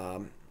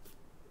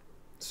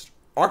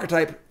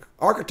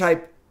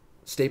 Archetype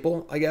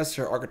staple, I guess,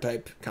 or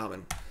archetype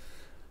common.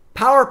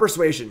 Power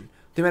Persuasion.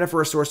 2 mana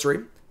for a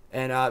sorcery.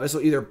 And this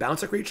will either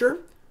bounce a creature,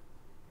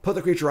 put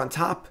the creature on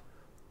top,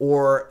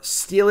 or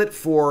steal it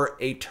for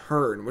a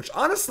turn, which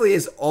honestly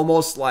is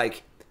almost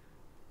like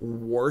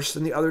worse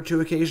than the other two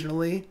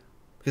occasionally,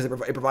 because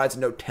it provides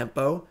no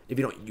tempo if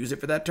you don't use it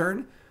for that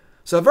turn.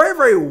 So a very,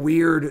 very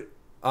weird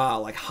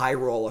like high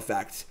roll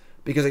effect,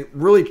 because it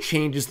really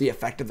changes the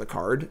effect of the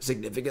card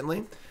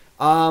significantly.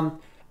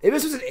 If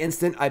this was an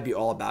instant, I'd be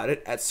all about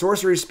it. At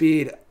sorcery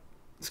speed,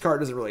 this card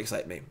doesn't really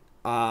excite me.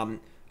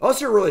 Unless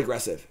you're really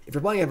aggressive. If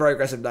you're playing a very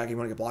aggressive deck and you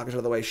want to get blockers out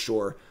of the way,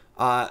 sure.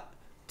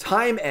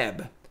 Time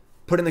Ebb,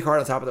 putting the card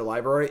on top of the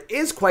library,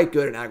 is quite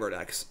good in aggro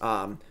decks.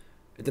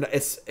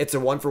 It's a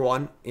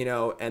 1-for-1,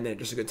 and then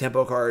just a good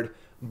tempo card.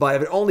 But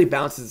if it only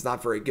bounces, it's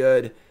not very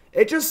good.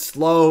 It's just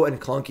slow and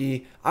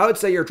clunky. I would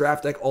say your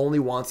draft deck only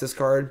wants this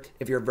card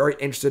if you're very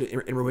interested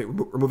in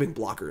removing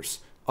blockers.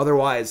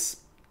 Otherwise,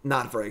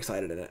 not very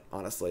excited in it,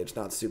 honestly. It's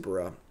not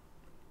super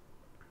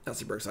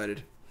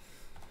excited.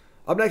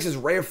 Up next is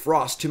Ray of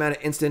Frost, 2 mana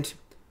instant.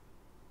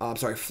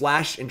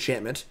 Flash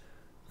enchantment.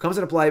 Comes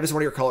into play. This is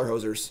one of your color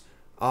hosers.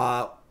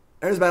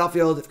 Enters the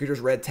battlefield. If the creature is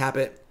red, tap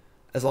it.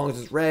 As long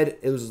as it's red,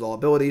 it loses all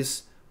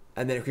abilities.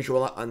 And then a creature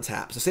will not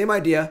untap. So same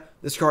idea.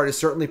 This card is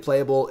certainly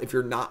playable if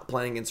you're not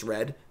playing against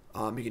red.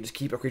 You can just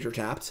keep a creature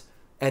tapped.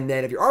 And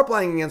then if you are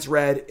playing against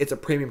red, it's a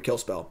premium kill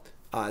spell.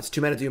 It's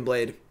 2 mana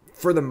Doomblade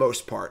for the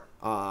most part.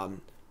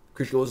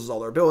 Creature loses all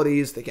their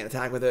abilities, they can't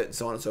attack with it, and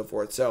so on and so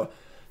forth. So,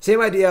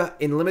 same idea.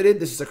 In Limited,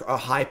 this is a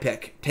high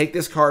pick. Take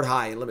this card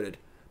high in Limited,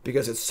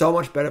 because it's so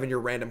much better than your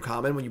random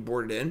common when you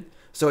board it in.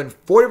 So in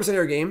 40% of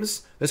your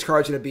games, this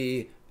card's going to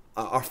be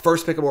a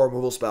first pickable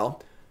removal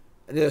spell.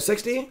 And the other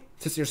 60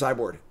 sits in your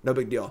sideboard. No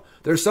big deal.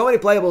 There's so many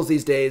playables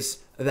these days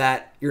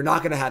that you're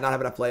not going to not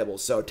have enough playables.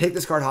 So take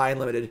this card high in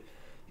Limited.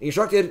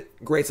 Constructed,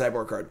 great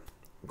sideboard card.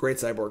 Great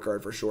sideboard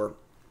card for sure.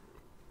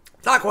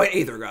 It's not quite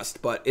Aether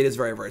Gust, but it is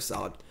very, very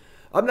solid.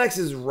 Up next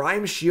is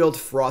Rime Shield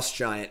Frost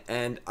Giant,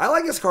 and I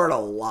like this card a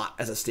lot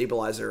as a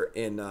stabilizer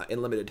in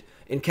Limited.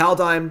 In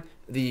Kaldheim,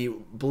 the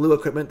blue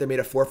equipment they made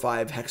a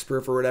 4/5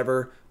 hexproof or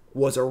whatever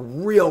was a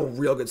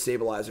real good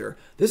stabilizer.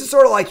 This is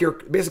sort of like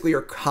basically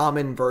your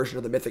common version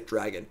of the Mythic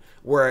Dragon,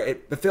 where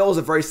it fulfills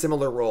a very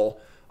similar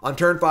role. On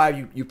turn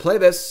 5, you play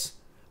this.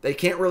 They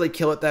can't really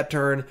kill it that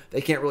turn.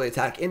 They can't really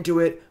attack into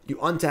it. You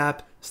untap,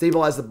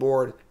 stabilize the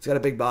board. It's got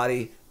a big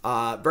body.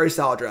 Very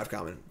solid draft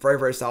common. Very,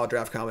 very solid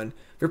draft common.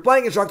 If you're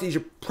playing Constructed, you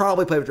should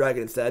probably play with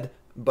Dragon instead.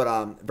 But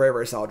very,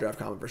 very solid draft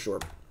common for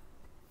sure.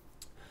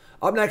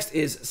 Up next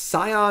is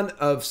Scion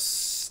of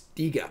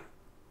Stygia.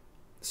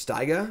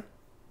 Stygia?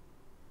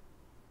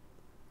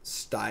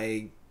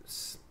 Stygia.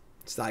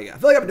 I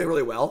feel like I've been doing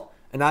really well,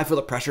 and now I feel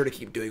the pressure to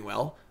keep doing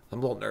well. I'm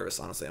a little nervous,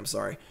 honestly. I'm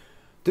sorry.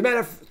 3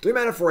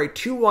 mana for a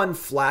 2/1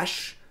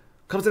 flash.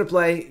 Comes into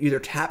play, you either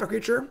tap a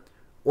creature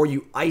or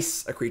you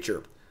ice a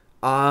creature.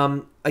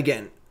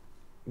 Again,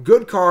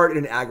 good card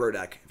in an aggro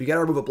deck. If you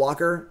gotta remove a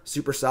blocker,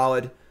 super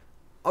solid.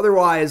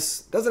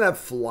 Otherwise, doesn't have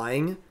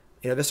flying.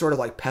 You know, this sort of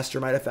like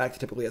Pestermite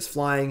effect typically has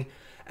flying.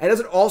 And it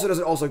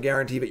doesn't also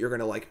guarantee that you're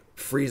gonna like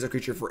freeze a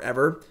creature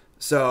forever.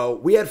 So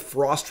we had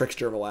Frost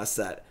Trickster in the last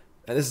set.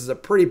 And this is a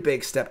pretty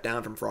big step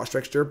down from Frost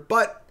Trickster,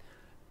 but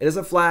it is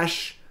a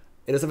flash.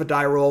 It does have a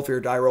die roll for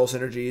your die roll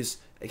synergies.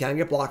 It can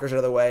get blockers out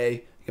of the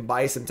way. You can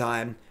buy you some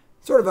time.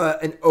 Sort of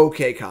an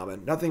okay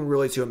common. Nothing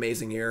really too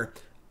amazing here.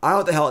 I don't know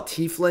what the hell a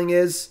Tiefling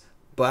is,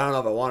 but I don't know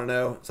if I want to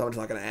know. Someone's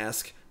not going to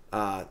ask.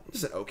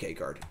 Just an okay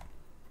card.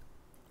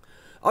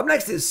 Up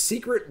next is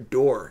Secret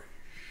Door.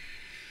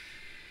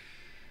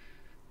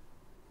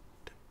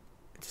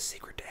 It's a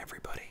secret to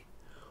everybody.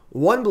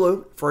 1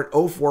 blue for an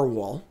 0/4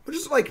 wall, which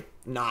is like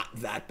not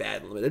that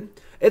bad Limited.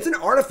 It's an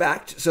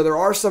artifact, so there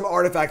are some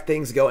artifact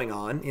things going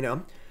on, you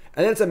know.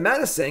 And then it's a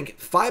mana sink,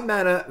 5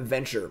 mana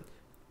Venture.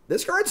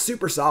 This card's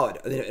super solid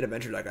in a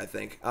Venture deck, I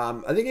think.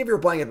 I think if you're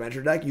playing a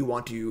Venture deck, you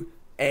want to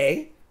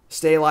A,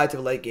 stay alive to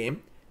the late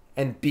game,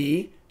 and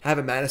B, have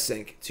a mana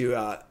sink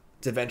to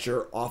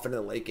venture off into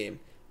the late game.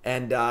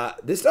 And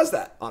this does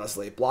that,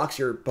 honestly. It blocks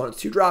your opponent's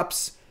 2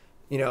 drops,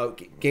 you know,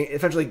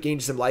 essentially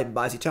gains some life and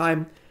buys you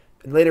time.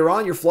 And later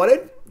on, you're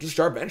flooded, just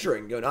start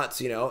venturing, go nuts,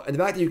 you know. And the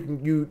fact that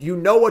you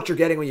know what you're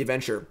getting when you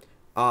venture,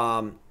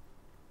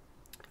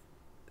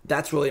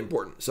 that's really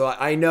important. So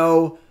I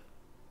know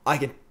I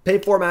can pay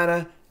 4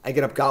 mana and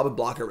get up Goblin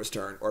Blocker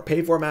Return, or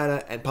pay 4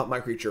 mana and pump my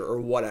creature, or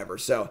whatever.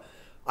 So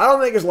I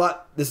don't think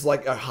this is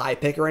like a high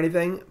pick or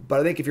anything, but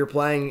I think if you're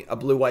playing a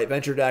blue-white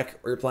venture deck,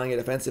 or you're playing a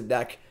defensive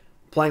deck,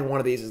 playing one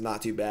of these is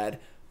not too bad.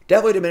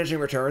 Definitely diminishing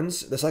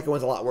returns. The second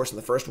one's a lot worse than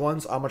the first one,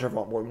 so I'm much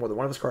want more than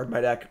one of this card in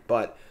my deck,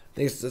 but I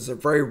think this is a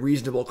very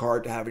reasonable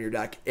card to have in your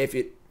deck if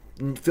it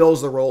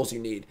fills the roles you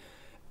need.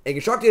 In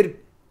Constructed,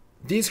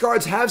 these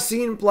cards have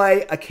seen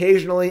play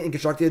occasionally in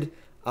Constructed.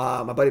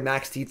 My buddy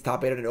Max Teats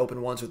top 8 and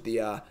open once with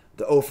the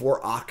 0/4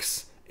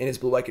 Ox in his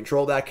blue-white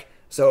control deck.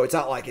 So it's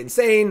not like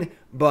insane,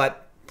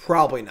 but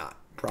probably not.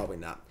 Probably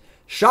not.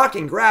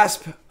 Shocking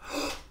Grasp.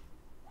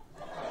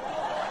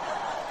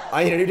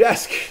 I need a new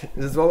desk.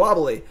 This is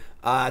wobbly.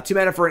 2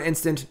 mana for an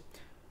instant.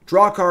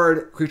 Draw a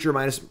card. Creature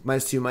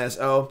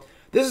 -2/-0.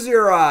 This is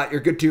your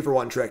good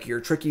 2-for-1 trick. Your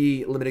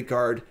tricky limited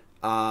card.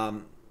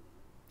 Don't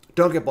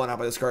get blown out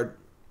by this card.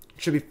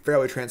 It should be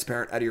fairly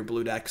transparent out of your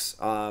blue decks.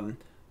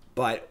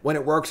 But when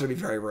it works, it'll be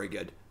very, very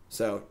good.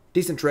 So,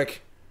 decent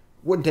trick.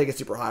 Wouldn't take it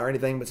super high or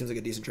anything, but seems like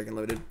a decent trick in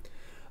limited.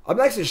 Up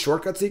next is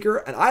Shortcut Seeker,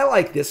 and I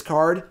like this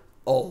card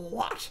a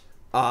lot.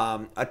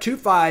 A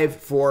 2/5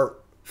 for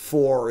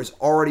 4 is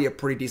already a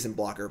pretty decent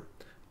blocker.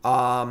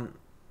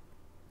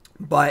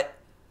 But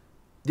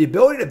the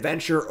ability to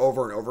venture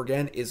over and over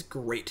again is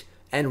great.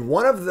 And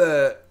one of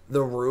the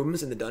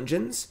rooms in the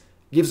dungeons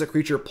gives a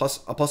creature a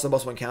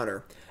 +1/+1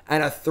 counter.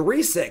 And a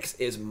 3/6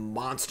 is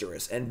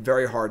monstrous and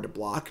very hard to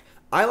block.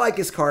 I like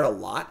this card a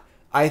lot.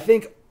 I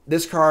think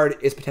this card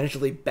is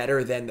potentially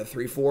better than the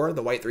 3/4,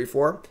 the white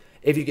 3/4,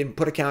 if you can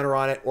put a counter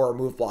on it or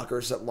remove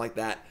blockers, something like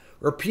that.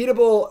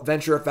 Repeatable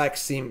venture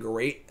effects seem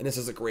great, and this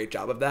is a great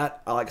job of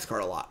that. I like this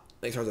card a lot.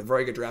 I think this card's a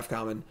very good draft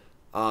common.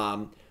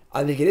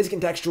 I think it is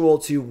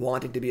contextual to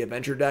wanting to be a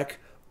venture deck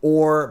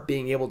or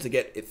being able to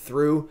get it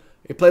through.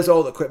 It plays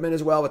all the equipment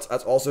as well, that's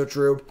also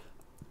true.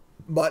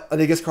 But I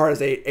think this card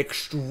has a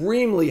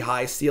extremely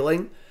high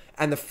ceiling,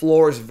 and the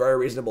floor is very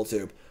reasonable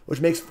too,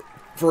 which makes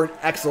for an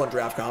excellent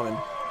draft common.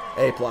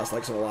 A+,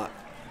 likes it a lot.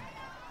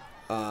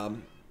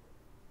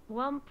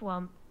 Womp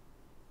womp.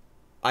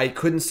 I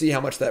couldn't see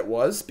how much that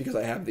was because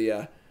I have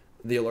the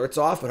alerts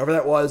off. But whatever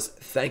that was,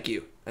 thank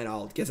you. And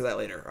I'll get to that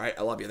later. All right,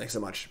 I love you. Thanks so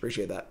much.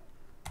 Appreciate that.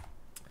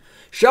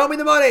 Show me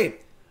the money.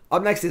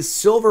 Up next is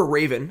Silver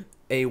Raven,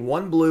 a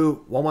 1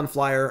 blue, 1/1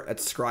 flyer at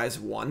Scry's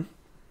 1.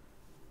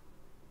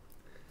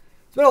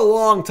 It's been a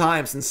long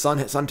time since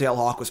Suntail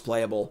Hawk was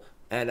playable,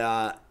 and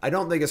I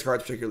don't think this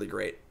card's particularly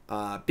great.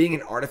 Being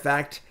an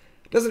artifact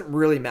doesn't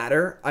really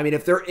matter. I mean,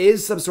 if there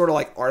is some sort of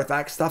like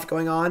artifact stuff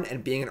going on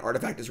and being an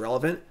artifact is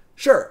relevant,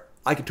 sure,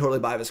 I could totally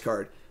buy this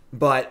card.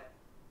 But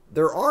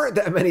there aren't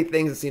that many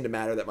things that seem to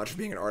matter that much for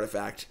being an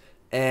artifact.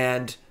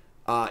 And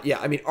yeah,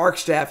 I mean, Arc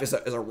Staff is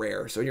a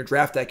rare. So in your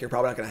draft deck, you're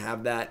probably not going to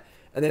have that.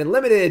 And then in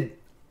Limited,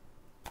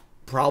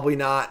 probably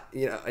not.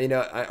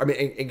 I mean,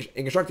 in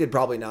Constructed,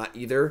 probably not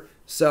either.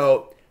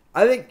 So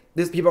I think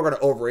people are going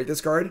to overrate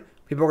this card.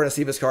 People are going to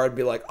see this card and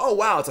be like, oh,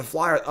 wow, it's a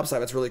flyer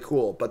upside. That's really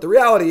cool. But the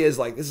reality is,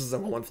 like, this is a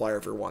 1/1 flyer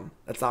for 1.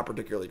 That's not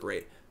particularly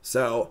great.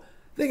 So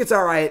I think it's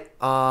all right.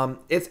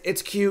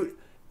 It's cute.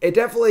 It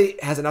definitely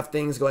has enough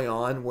things going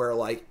on where,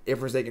 like, if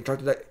there's a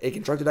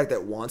constructed deck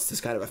that wants this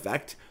kind of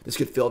effect, this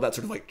could fill that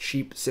sort of, like,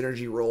 cheap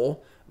synergy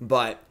role.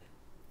 But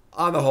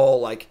on the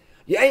whole, like,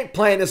 you ain't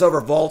playing this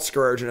over Vault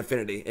Scourge and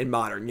Affinity in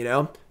Modern, you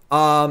know?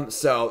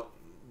 So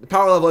the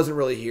power level isn't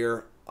really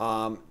here.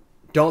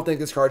 Don't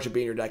think this card should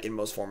be in your deck in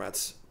most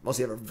formats. Unless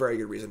you have a very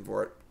good reason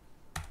for it.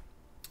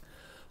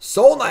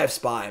 Soul Knife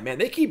Spy. Man,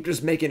 they keep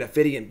just making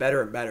Ophidian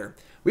better and better.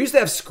 We used to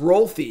have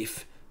Scroll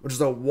Thief, which is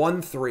a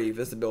 1/3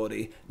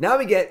 visibility. Now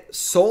we get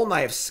Soul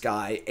Knife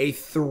Sky, a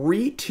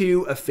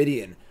 3/2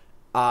 Ophidian.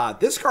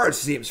 This card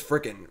seems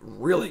freaking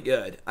really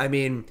good. I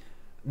mean,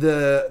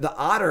 the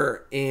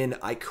Otter in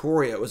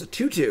Ikoria was a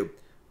 2/2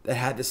 that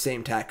had the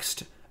same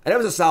text. And that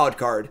was a solid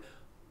card.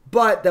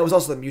 But that was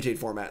also the mutate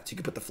format, so you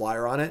could put the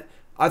flyer on it.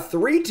 A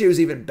 3/2 is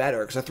even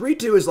better, because a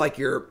 3/2 is like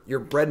your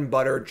bread and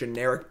butter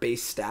generic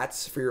base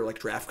stats for your like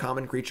draft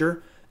common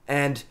creature.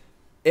 And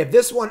if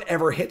this one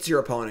ever hits your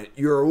opponent,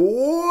 you're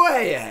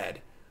way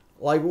ahead.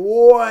 Like,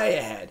 way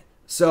ahead.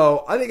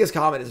 So I think his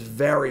common is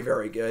very,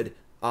 very good.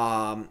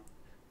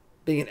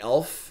 Being an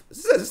elf.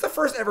 Is this the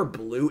first ever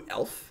blue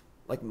elf?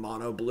 Like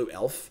mono blue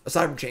elf?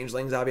 Aside from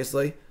changelings,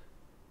 obviously.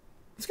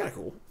 It's kind of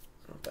cool.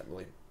 I don't know if that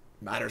really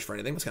matters for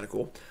anything. It's kind of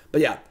cool.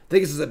 But yeah, I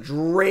think this is a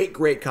great,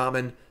 great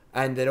common.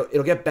 And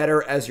it'll get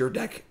better as your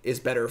deck is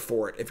better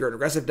for it. If you're an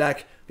aggressive deck,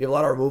 if you have a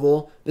lot of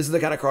removal, this is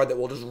the kind of card that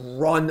will just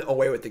run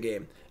away with the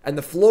game. And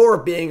the floor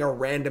of being a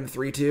random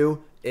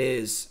 3/2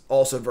 is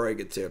also very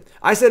good too.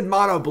 I said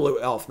mono blue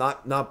elf,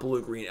 not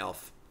blue green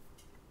elf.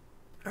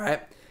 All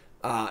right.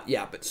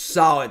 Yeah, but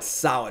solid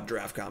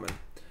draft common.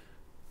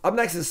 Up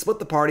next is Split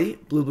the Party,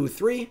 blue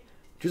 3.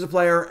 Choose a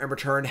player and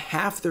return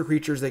half their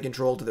creatures they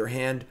control to their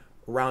hand,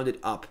 rounded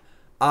up.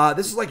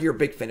 This is like your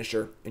big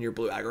finisher in your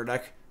blue aggro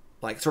deck.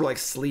 Like, sort of like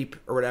Sleep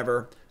or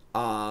whatever,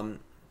 in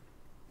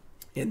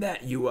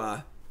that you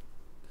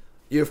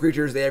have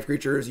creatures, they have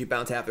creatures, you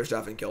bounce half their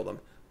stuff and kill them.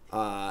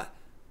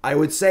 I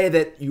would say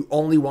that you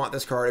only want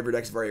this card if your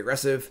deck's very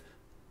aggressive.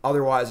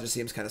 Otherwise, it just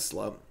seems kind of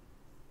slow.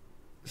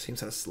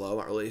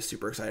 Not really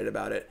super excited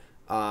about it.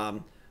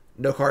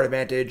 No card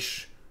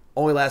advantage.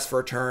 Only lasts for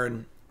a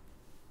turn.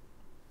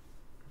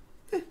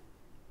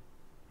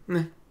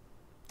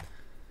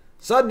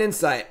 Sudden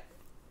Insight.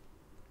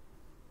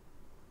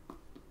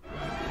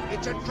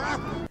 It's a trap.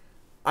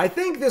 I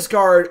think this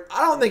card,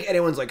 I don't think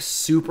anyone's like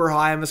super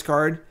high on this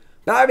card,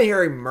 but I've been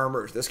hearing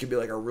murmurs this could be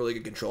like a really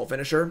good control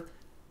finisher,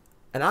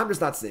 and I'm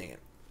just not seeing it.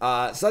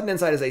 Sudden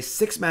Insight is a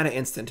 6 mana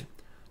instant.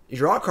 You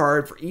draw a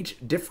card for each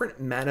different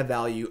mana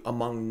value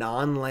among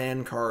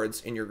non-land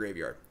cards in your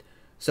graveyard.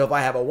 So if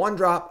I have a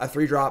 1-drop, a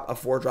 3-drop, a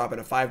 4-drop, and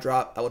a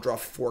 5-drop, I will draw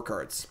 4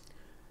 cards.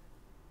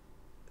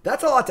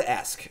 That's a lot to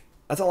ask.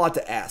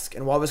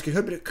 And while this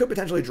could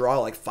potentially draw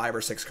like 5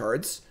 or 6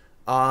 cards,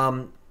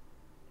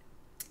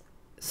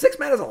 6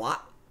 mana is a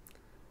lot.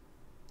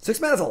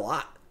 6 mana is a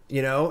lot,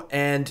 you know?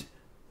 And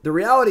the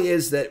reality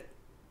is that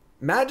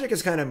Magic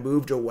has kind of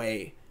moved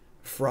away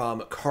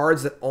from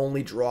cards that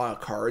only draw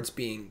cards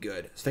being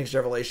good. Sphinx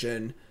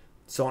Revelation,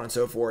 so on and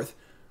so forth.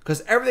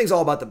 Because everything's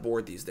all about the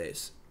board these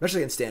days,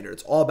 especially in Standard.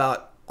 It's all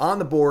about on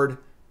the board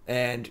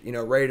and, you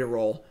know, ready to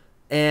roll.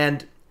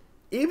 And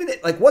even,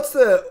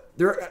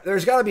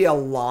 there's got to be a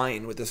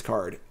line with this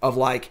card of,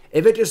 like,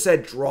 if it just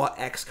said draw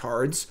X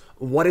cards,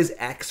 what is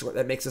X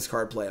that makes this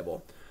card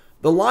playable?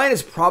 The line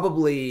is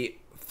probably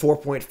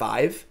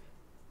 4.5.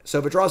 So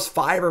if it draws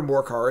 5 or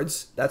more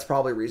cards, that's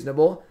probably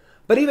reasonable.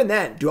 But even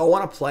then, do I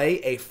want to play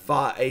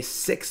a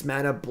 6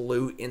 mana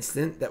blue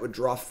instant that would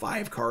draw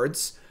 5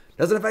 cards?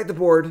 Doesn't affect the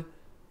board.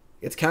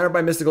 It's countered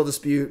by Mystical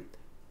Dispute.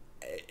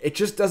 It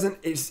just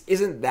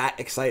isn't that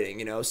exciting,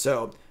 you know?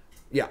 So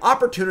yeah,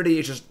 Opportunity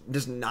is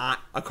just not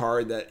a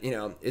card that, you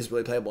know, is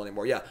really playable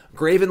anymore. Yeah,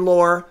 Graven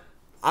Lore.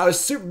 I was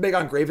super big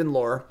on Graven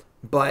Lore,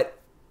 but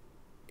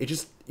you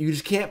just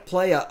can't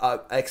play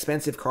a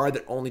expensive card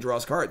that only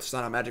draws cards. It's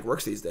not how Magic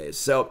works these days.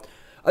 So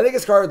I think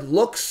this card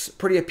looks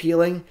pretty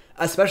appealing,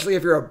 especially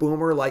if you're a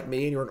boomer like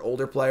me and you're an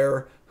older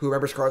player who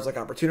remembers cards like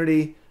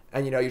Opportunity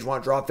and you just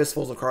want to draw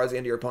fistfuls of cards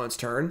into your opponent's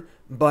turn.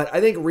 But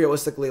I think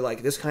realistically,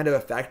 like, this kind of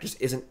effect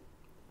just isn't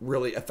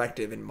really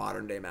effective in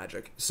modern day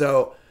Magic.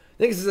 So I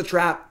think this is a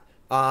trap.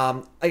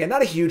 Again,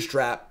 not a huge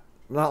trap,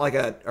 not like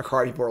a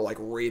card people are like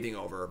raving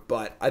over,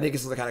 but I think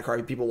this is the kind of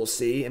card people will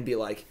see and be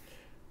like,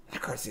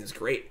 that card seems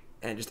great,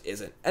 and it just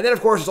isn't. And then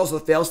of course there's also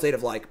the fail state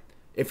of like,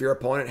 if your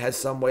opponent has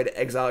some way to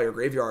exile your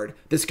graveyard,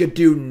 this could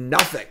do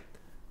nothing.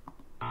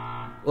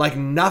 Like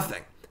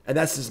nothing. And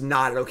that's just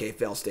not an okay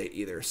fail state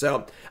either.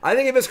 So I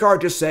think if this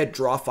card just said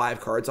draw 5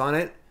 cards on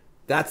it,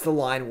 that's the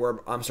line where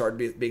I'm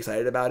starting to be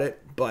excited about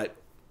it, but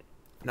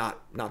not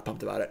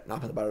pumped about it. Not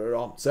pumped about it at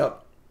all. So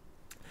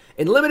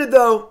in limited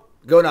though,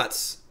 go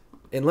nuts.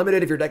 In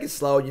limited, if your deck is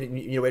slow, you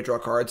need a way to draw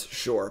cards,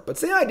 sure. But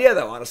same idea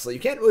though, honestly. You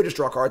can't really just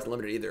draw cards in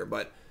limited either,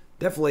 but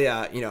definitely,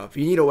 if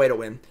you need a way to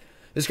win.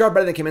 Is this card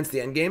better than Commence the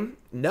Endgame?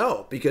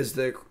 No, because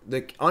the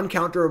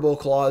uncounterable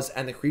clause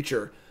and the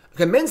creature.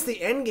 Commence the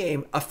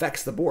Endgame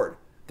affects the board.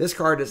 This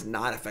card does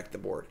not affect the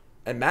board.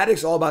 And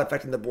Magic's all about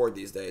affecting the board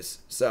these days.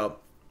 So,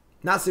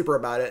 not super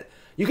about it.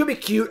 You could be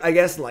cute, I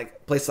guess, and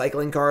like play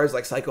cycling cards,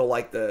 like cycle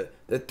like the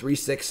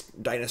 3/6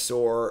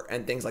 dinosaur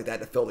and things like that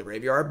to fill the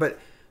graveyard. But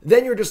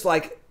then you're just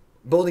like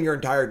building your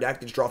entire deck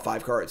to just draw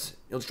 5 cards.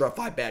 You'll just draw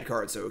 5 bad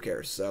cards, so who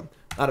cares? So,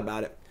 not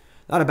about it.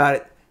 Not about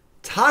it.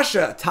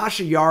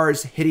 Tasha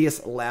Yar's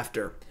Hideous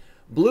Laughter.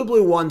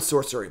 Blue 1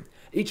 sorcery.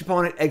 Each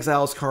opponent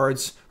exiles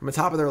cards from the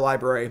top of their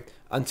library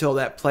until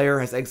that player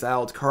has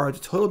exiled cards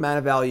with total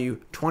mana value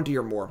 20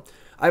 or more.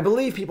 I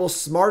believe people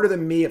smarter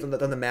than me have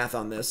done the math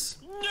on this.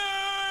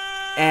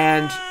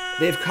 And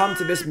they've come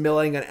to this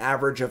milling an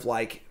average of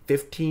like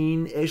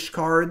 15-ish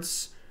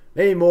cards.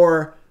 Maybe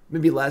more,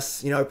 maybe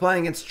less. You're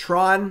playing against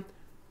Tron,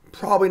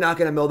 probably not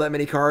going to mill that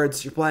many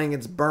cards. You're playing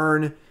against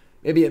Burn,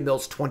 maybe it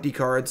mills 20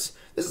 cards.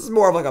 This is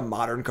more of like a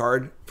modern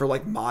card for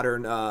like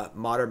modern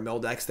mill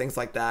decks, things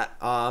like that.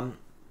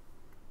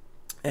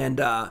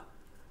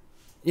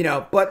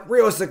 But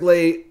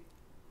realistically,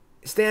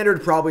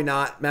 standard probably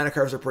not. Mana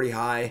curves are pretty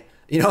high.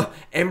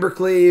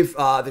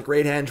 Embercleave, the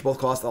Great Henge both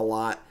cost a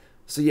lot.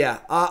 So yeah,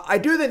 I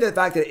do think the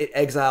fact that it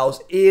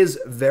exiles is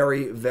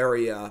very,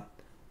 very, very,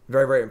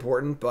 very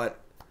important.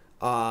 But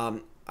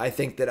I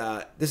think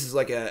that this is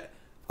like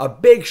a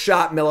big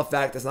shot mill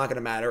effect that's not going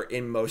to matter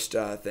in most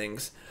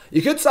things.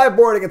 You could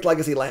sideboard against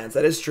Legacy Lands.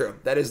 That is true.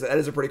 That is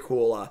a pretty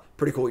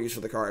cool use for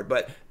the card.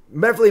 But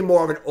definitely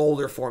more of an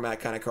older format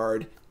kind of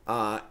card.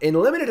 In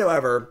limited,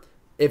 however,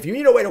 if you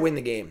need a way to win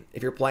the game,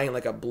 if you're playing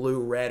like a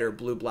blue-red or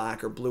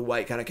blue-black or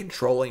blue-white kind of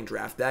controlling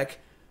draft deck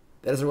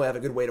that doesn't really have a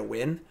good way to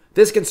win,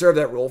 this can serve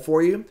that role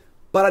for you.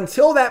 But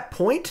until that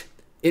point,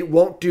 it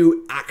won't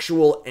do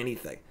actual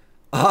anything.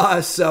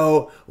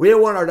 So we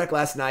had one in our deck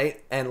last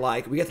night, and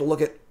like we get to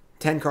look at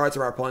 10 cards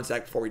from our opponent's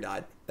deck before we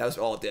died. That was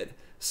all it did.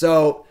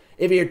 So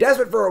if you're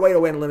desperate for a way to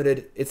win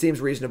limited, it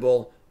seems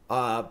reasonable.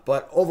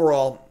 But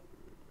overall,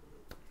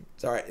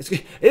 it's all right.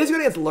 It is good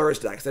against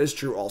Lurrus decks. That is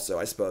true also,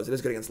 I suppose. It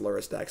is good against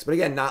Lurrus decks. But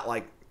again, not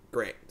like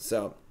great.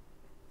 So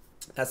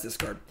that's this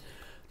card.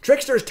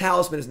 Trickster's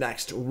Talisman is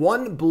next.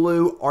 1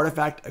 blue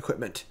artifact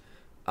equipment.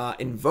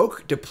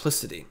 Invoke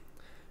Duplicity.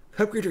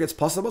 Equipped creature gets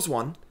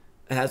 +1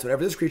 and has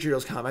whenever this creature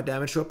deals combat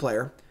damage to a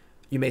player,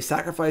 you may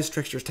sacrifice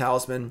Trickster's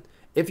Talisman.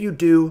 If you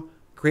do,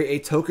 create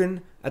a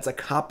token that's a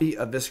copy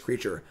of this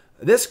creature.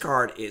 This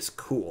card is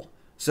cool.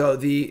 So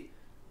the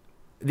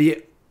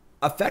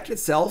effect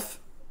itself,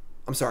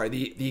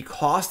 the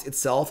cost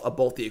itself of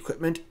both the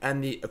equipment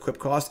and the equip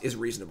cost is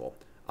reasonable.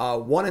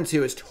 1 and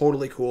 2 is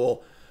totally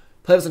cool.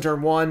 Play this on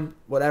turn 1,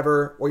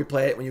 whatever, or you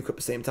play it when you equip at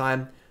the same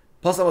time.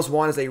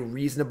 +1 is a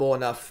reasonable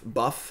enough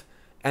buff,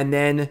 and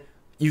then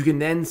you can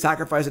then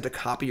sacrifice it to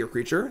copy your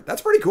creature.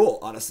 That's pretty cool,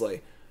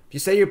 honestly. If you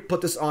say you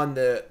put this on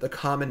the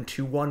common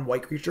 2/1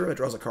 white creature that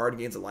draws a card and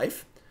gains a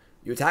life,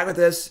 you attack with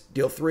this,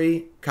 deal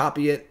 3,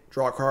 copy it,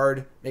 draw a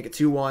card, make it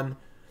 2/1.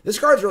 This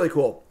card's really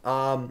cool.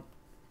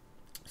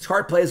 This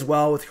card plays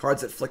well with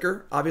cards that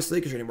flicker, obviously,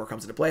 because you're getting more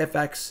comes into play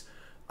effects.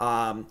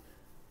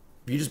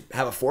 You just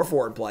have a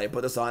 4/4 in play,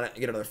 put this on it, and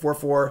get another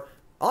 4/4.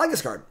 I like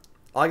this card.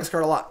 I like this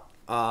card a lot.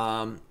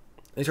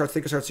 These cards,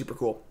 think this card's super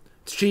cool.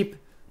 It's cheap,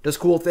 does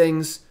cool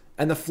things,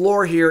 and the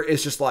floor here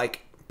is just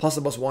like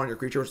 +1 on your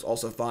creature, which is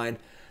also fine.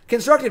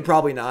 Constructed,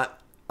 probably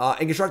not. And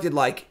constructed,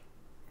 like,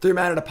 3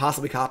 mana to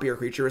possibly copy your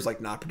creature is,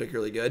 like, not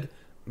particularly good.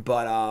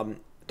 But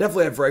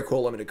definitely a very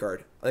cool limited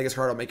card. I think this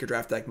card will make your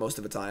draft deck most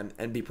of the time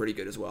and be pretty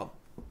good as well.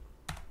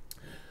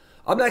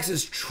 Up next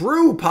is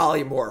True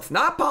Polymorph.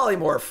 Not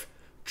Polymorph.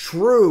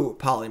 True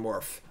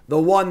Polymorph. The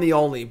one, the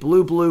only.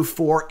 Blue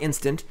 4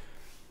 instant.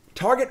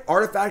 Target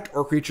artifact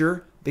or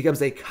creature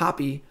becomes a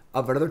copy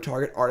of another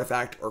target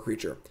artifact or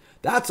creature.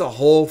 That's a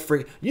whole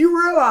freak. You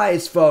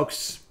realize,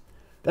 folks,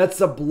 that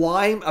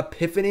Sublime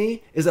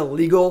Epiphany is a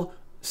legal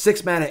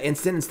 6 mana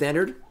instant in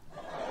standard?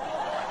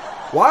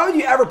 Why would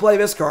you ever play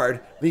this card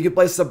when you could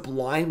play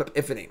Sublime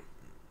Epiphany?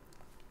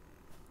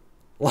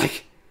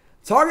 Like,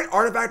 target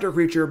artifact or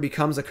creature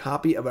becomes a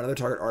copy of another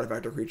target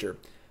artifact or creature.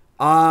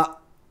 I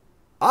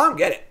don't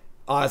get it,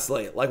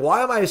 honestly. Like,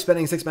 why am I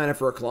spending 6 mana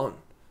for a clone?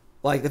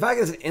 Like, the fact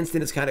that it's an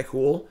instant is kind of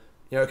cool.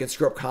 You know, it can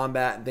screw up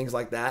combat and things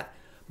like that.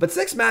 But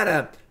 6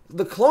 mana,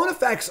 the clone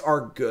effects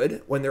are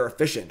good when they're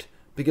efficient,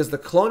 because the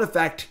clone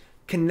effect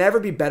can never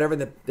be better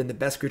than the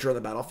best creature on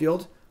the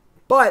battlefield.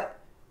 But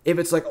if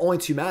it's like only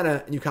 2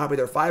 mana and you copy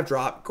their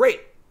 5-drop,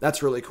 great.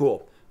 That's really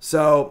cool.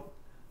 So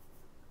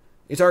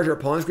you target your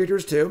opponent's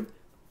creatures too.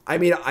 I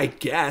mean, I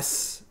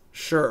guess,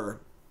 sure.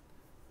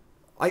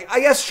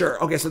 I guess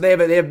sure. Okay, so they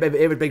have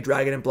a big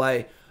dragon in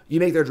play. You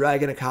make their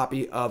dragon a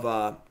copy of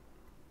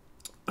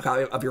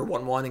your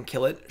 1/1 and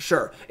kill it.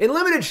 Sure. In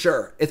limited,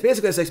 sure. It's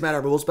basically a 6 mana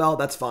removal spell.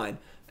 That's fine.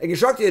 In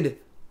constructed,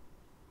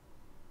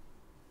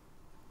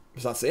 I'm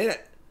just not seeing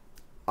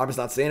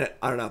it.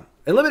 I don't know.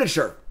 In limited,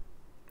 sure.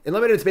 In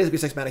limited, it's basically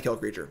 6 mana kill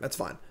creature. That's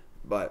fine.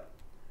 But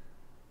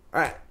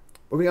all right,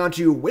 moving on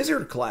to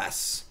wizard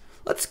class.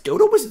 Let's go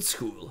to wizard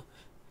school.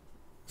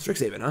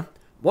 Strixhaven, huh?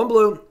 1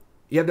 blue.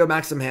 You have no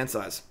maximum hand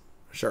size.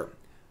 Sure.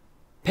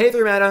 Pay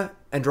 3 mana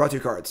and draw 2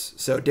 cards.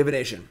 So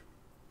divination.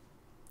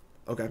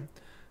 Okay.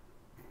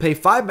 Pay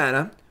 5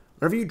 mana.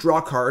 Whenever you draw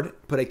a card,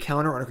 put a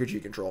counter on a creature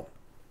you control.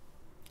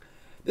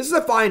 This is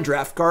a fine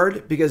draft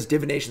card because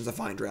divination is a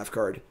fine draft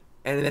card.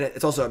 And then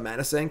it's also a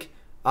mana sink.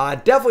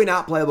 Definitely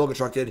not playable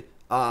constructed.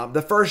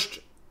 The first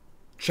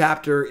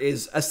chapter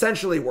is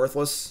essentially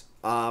worthless.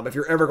 If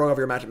you're ever going over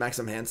your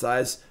maximum hand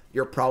size,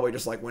 you're probably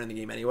just like winning the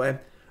game anyway.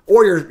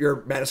 Or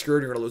you're mana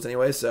screwed, you're going to lose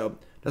anyway, so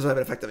it doesn't have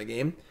an effect on the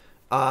game.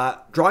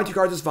 Drawing 2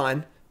 cards is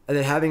fine. And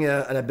then having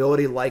an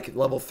ability like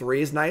level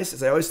 3 is nice.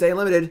 As I always say in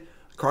limited,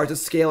 cards at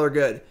scale are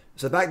good.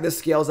 So the fact that this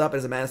scales up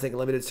as a mana sink and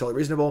limited is totally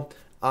reasonable.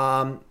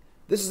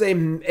 This is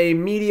a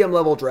medium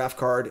level draft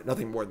card,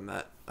 nothing more than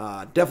that.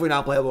 Definitely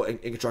not playable in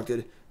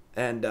constructed.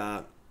 And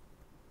not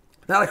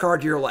a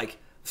card you're like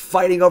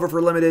fighting over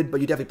for limited,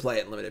 but you definitely play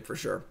it in limited for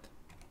sure.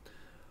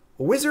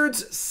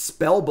 Wizard's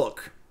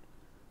Spellbook.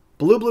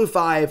 Blue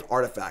 5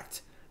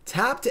 artifact.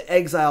 Tap to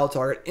exile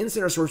target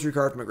instant or sorcery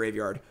card from a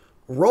graveyard.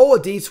 Roll a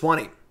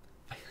d20.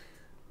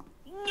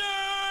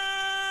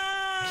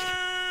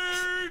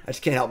 I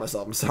just can't help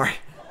myself. I'm sorry.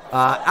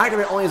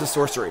 Activate only as a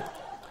sorcery.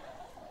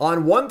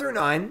 On 1 through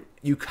 9,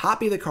 you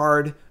copy the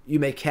card. You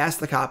may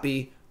cast the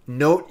copy.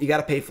 Note, you got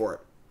to pay for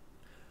it.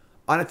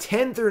 On a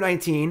 10 through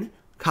 19,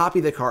 copy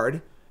the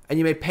card, and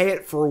you may pay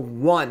it for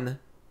 1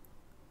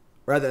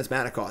 rather than its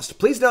mana cost.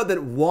 Please note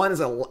that 1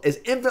 is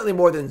infinitely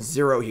more than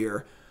 0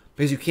 here,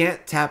 because you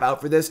can't tap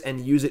out for this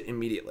and use it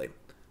immediately.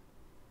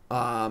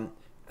 And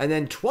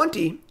then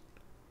 20,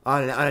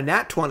 on a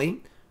nat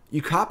 20,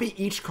 you copy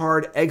each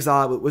card,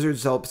 exile with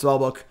Wizard's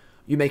Spellbook.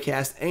 You may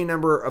cast any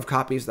number of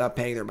copies without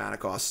paying their mana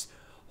costs.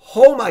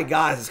 Oh my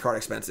god, is this card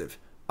expensive.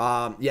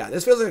 Yeah,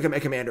 this feels like a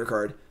commander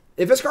card.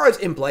 If this card's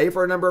in play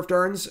for a number of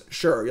turns,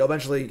 sure, you'll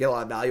eventually get a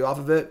lot of value off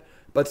of it.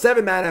 But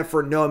 7 mana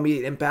for no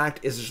immediate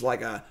impact is just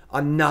like a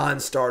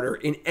non-starter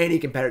in any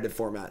competitive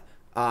format.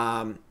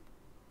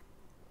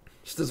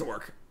 Just doesn't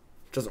work.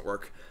 Doesn't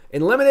work.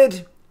 In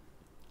limited,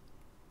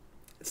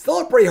 it's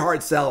still a pretty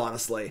hard sell,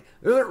 honestly.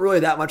 There isn't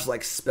really that much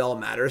like spell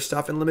matter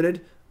stuff in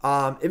limited.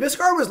 If this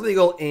card was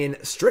legal in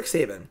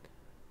Strixhaven,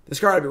 this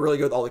card would be really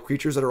good with all the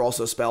creatures that are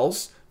also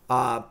spells.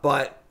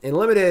 But in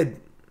limited,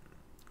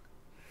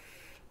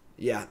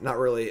 yeah, not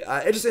really.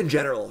 It's just in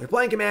general. If you're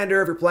playing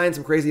Commander, if you're playing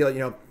some crazy,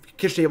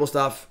 kitchen table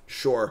stuff,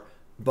 sure.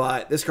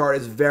 But this card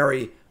is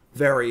very,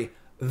 very,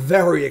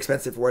 very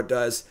expensive for what it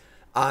does.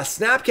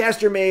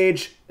 Snapcaster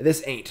Mage,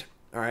 this ain't.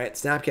 All right,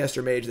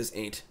 Snapcaster Mage, this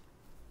ain't.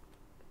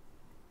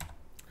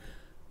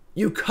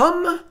 You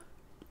come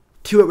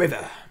to a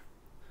river.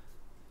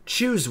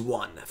 Choose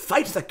one.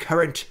 Fight the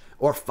current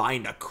or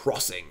find a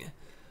crossing.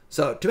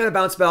 So, 2 mana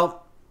bounce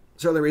spell,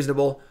 certainly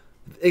reasonable.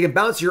 It can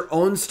bounce your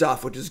own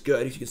stuff, which is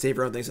good. You can save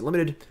your own things in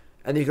limited.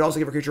 And then you can also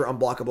give a creature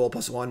unblockable,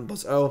 +1,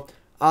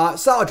 +0.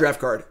 Solid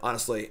draft card,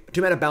 honestly.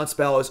 2 mana bounce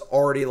spell is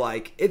already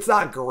it's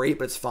not great,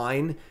 but it's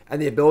fine.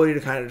 And the ability to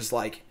kind of just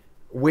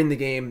win the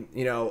game,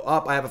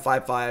 I have a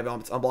 5/5,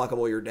 it's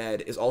unblockable, you're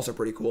dead, is also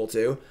pretty cool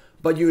too.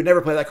 But you would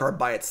never play that card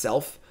by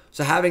itself.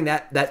 So having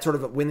that sort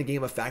of win the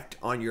game effect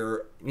on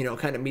your,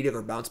 kind of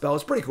mediocre bounce spell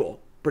is pretty cool.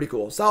 Pretty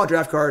cool. Solid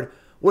draft card.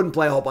 Wouldn't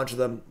play a whole bunch of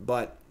them,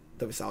 but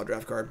that'd be a solid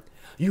draft card.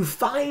 You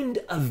find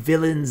a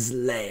villain's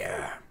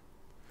lair.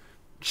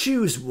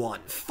 Choose one.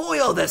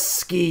 Foil their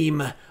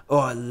scheme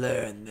or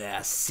learn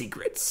their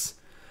secrets.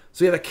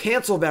 So you have a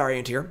cancel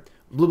variant here.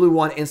 Blue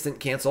 1 instant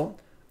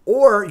cancel.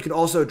 Or you can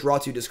also draw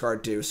 2,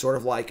 discard 2. Sort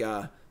of like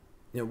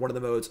one of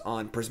the modes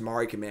on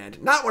Prismari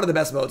Command. Not one of the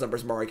best modes on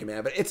Prismari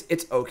Command, but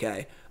it's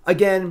okay.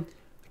 Again,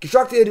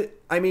 constructed,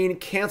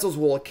 cancels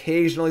will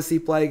occasionally see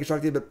play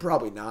constructed, but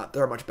probably not.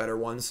 There are much better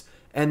ones.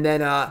 And then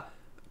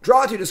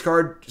draw 2,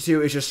 discard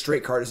 2 is just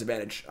straight card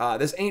disadvantage.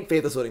 This ain't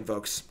Faithless Looting,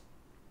 folks.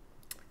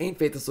 Ain't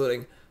Faithless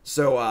Looting.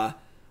 So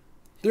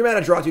 3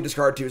 mana draw 2,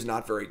 discard 2 is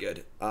not very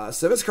good.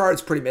 So this card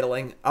is pretty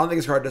middling. I don't think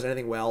this card does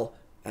anything well,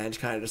 and it's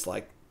kind of just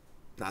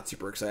not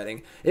super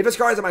exciting. If this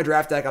card is in my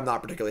draft deck, I'm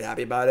not particularly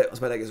happy about it,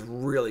 unless my deck is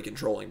really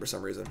controlling for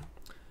some reason.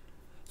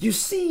 You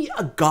see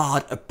a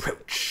god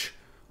approach.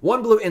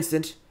 1 blue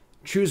instant,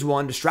 choose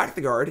 1, distract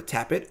the guard,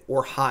 tap it,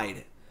 or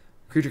hide.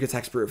 Creature gets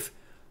hexproof.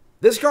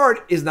 This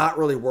card is not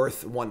really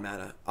worth 1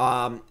 mana.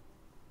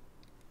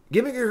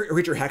 giving your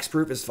creature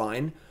hexproof is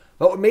fine.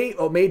 But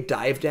what made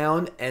Dive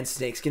Down and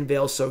Snakeskin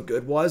Veil so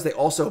good was they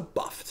also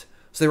buffed.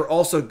 So they were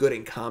also good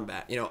in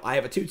combat. You know, I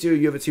have a 2/2,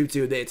 you have a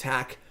 2/2, they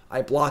attack,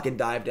 I block and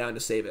dive down to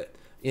save it.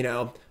 You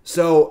know,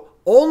 so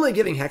only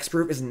giving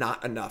hexproof is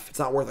not enough. It's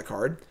not worth a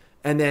card.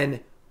 And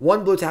then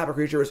 1 blue tap a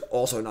creature is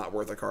also not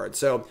worth a card.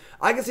 So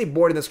I can see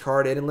boarding this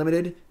card in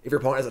limited if your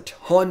opponent has a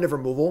ton of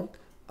removal,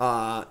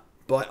 but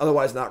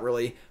otherwise not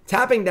really.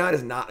 Tapping down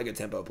is not a good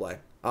tempo play.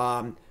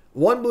 1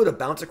 blue to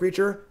bounce a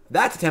creature,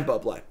 that's a tempo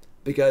play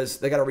because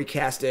they got to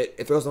recast it.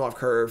 It throws them off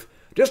curve.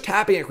 Just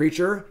tapping a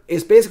creature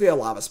is basically a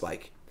lava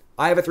spike.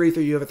 I have a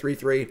 3/3, you have a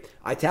 3/3.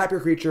 I tap your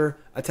creature,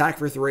 attack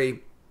for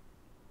 3.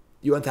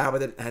 You untap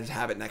with it and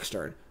have it next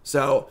turn.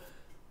 So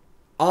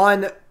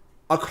on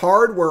a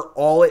card where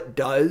all it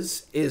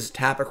does is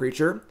tap a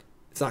creature,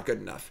 it's not good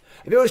enough.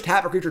 If it was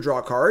tap a creature, draw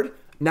a card,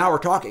 now we're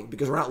talking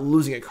because we're not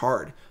losing a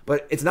card.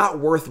 But it's not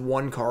worth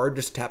 1 card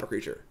just to tap a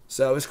creature.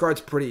 So this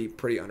card's pretty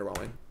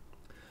underwhelming.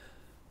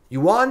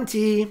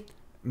 Yuan-Ti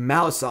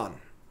Malison.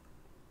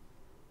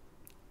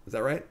 Is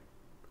that right?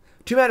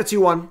 2 mana,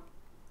 2/1.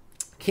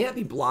 Can't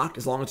be blocked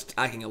as long as it's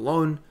attacking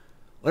alone.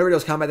 Whenever it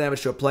deals combat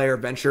damage to a player,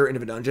 venture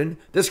into a dungeon.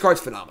 This card's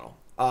phenomenal.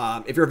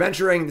 If you're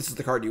venturing, this is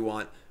the card you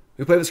want.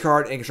 We played this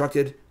card in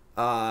Constructed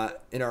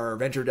in our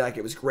venture deck.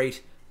 It was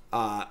great.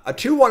 A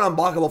 2/1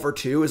 unblockable for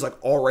 2 is like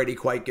already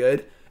quite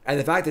good. And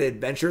the fact that it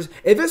ventures,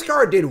 if this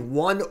card did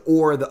one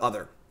or the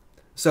other.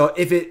 So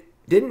if it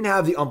didn't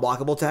have the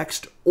unblockable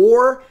text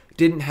or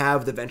didn't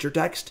have the venture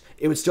text,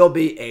 it would still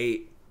be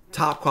a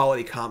top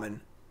quality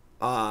common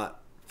for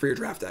your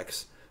draft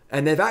decks.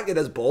 And the fact that it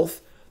does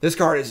both, this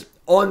card is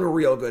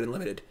unreal good and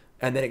limited.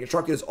 And then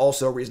Constructed is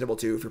also reasonable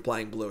too if you're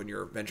playing blue in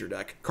your venture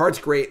deck. Card's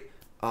great.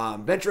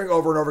 Venturing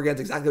over and over again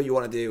is exactly what you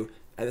want to do.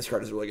 And this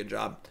card does a really good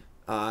job.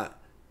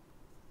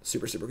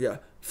 Super, yeah.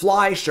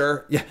 Fly,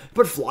 sure. Yeah,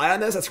 put fly on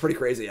this. That's pretty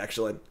crazy,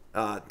 actually.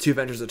 2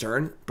 ventures a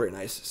turn. Pretty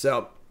nice.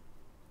 So,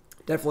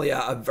 definitely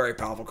a very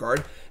powerful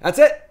card. That's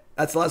it.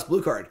 That's the last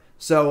blue card.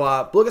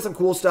 So, blue got some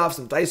cool stuff,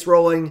 some dice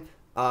rolling.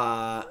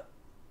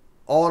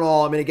 All in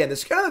all, I mean, again,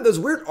 this kind of those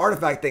weird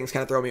artifact things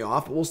kind of throw me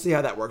off, but we'll see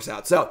how that works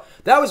out. So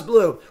that was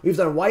blue. We've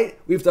done white.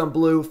 We've done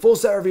blue. Full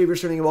set review. If you're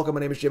streaming, welcome.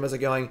 My name is Jim. How's it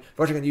going? If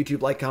you're watching on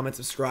YouTube, like, comment,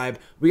 subscribe.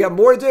 We got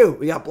more to do.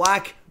 We got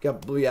black. We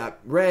got blue. We got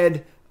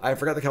red. I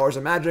forgot the colors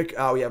of magic.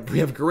 We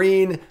have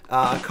green,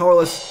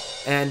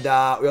 colorless, and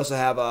we also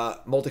have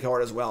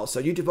multicolored as well.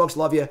 So YouTube folks,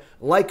 love you.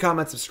 Like,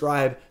 comment,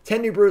 subscribe.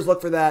 10 new brews.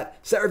 Look for that.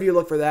 Set review.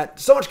 Look for that.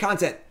 So much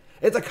content.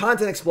 It's a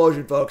content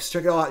explosion, folks.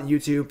 Check it out on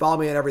YouTube. Follow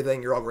me on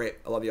everything. You're all great.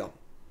 I love y'all.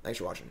 Thanks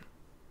for watching.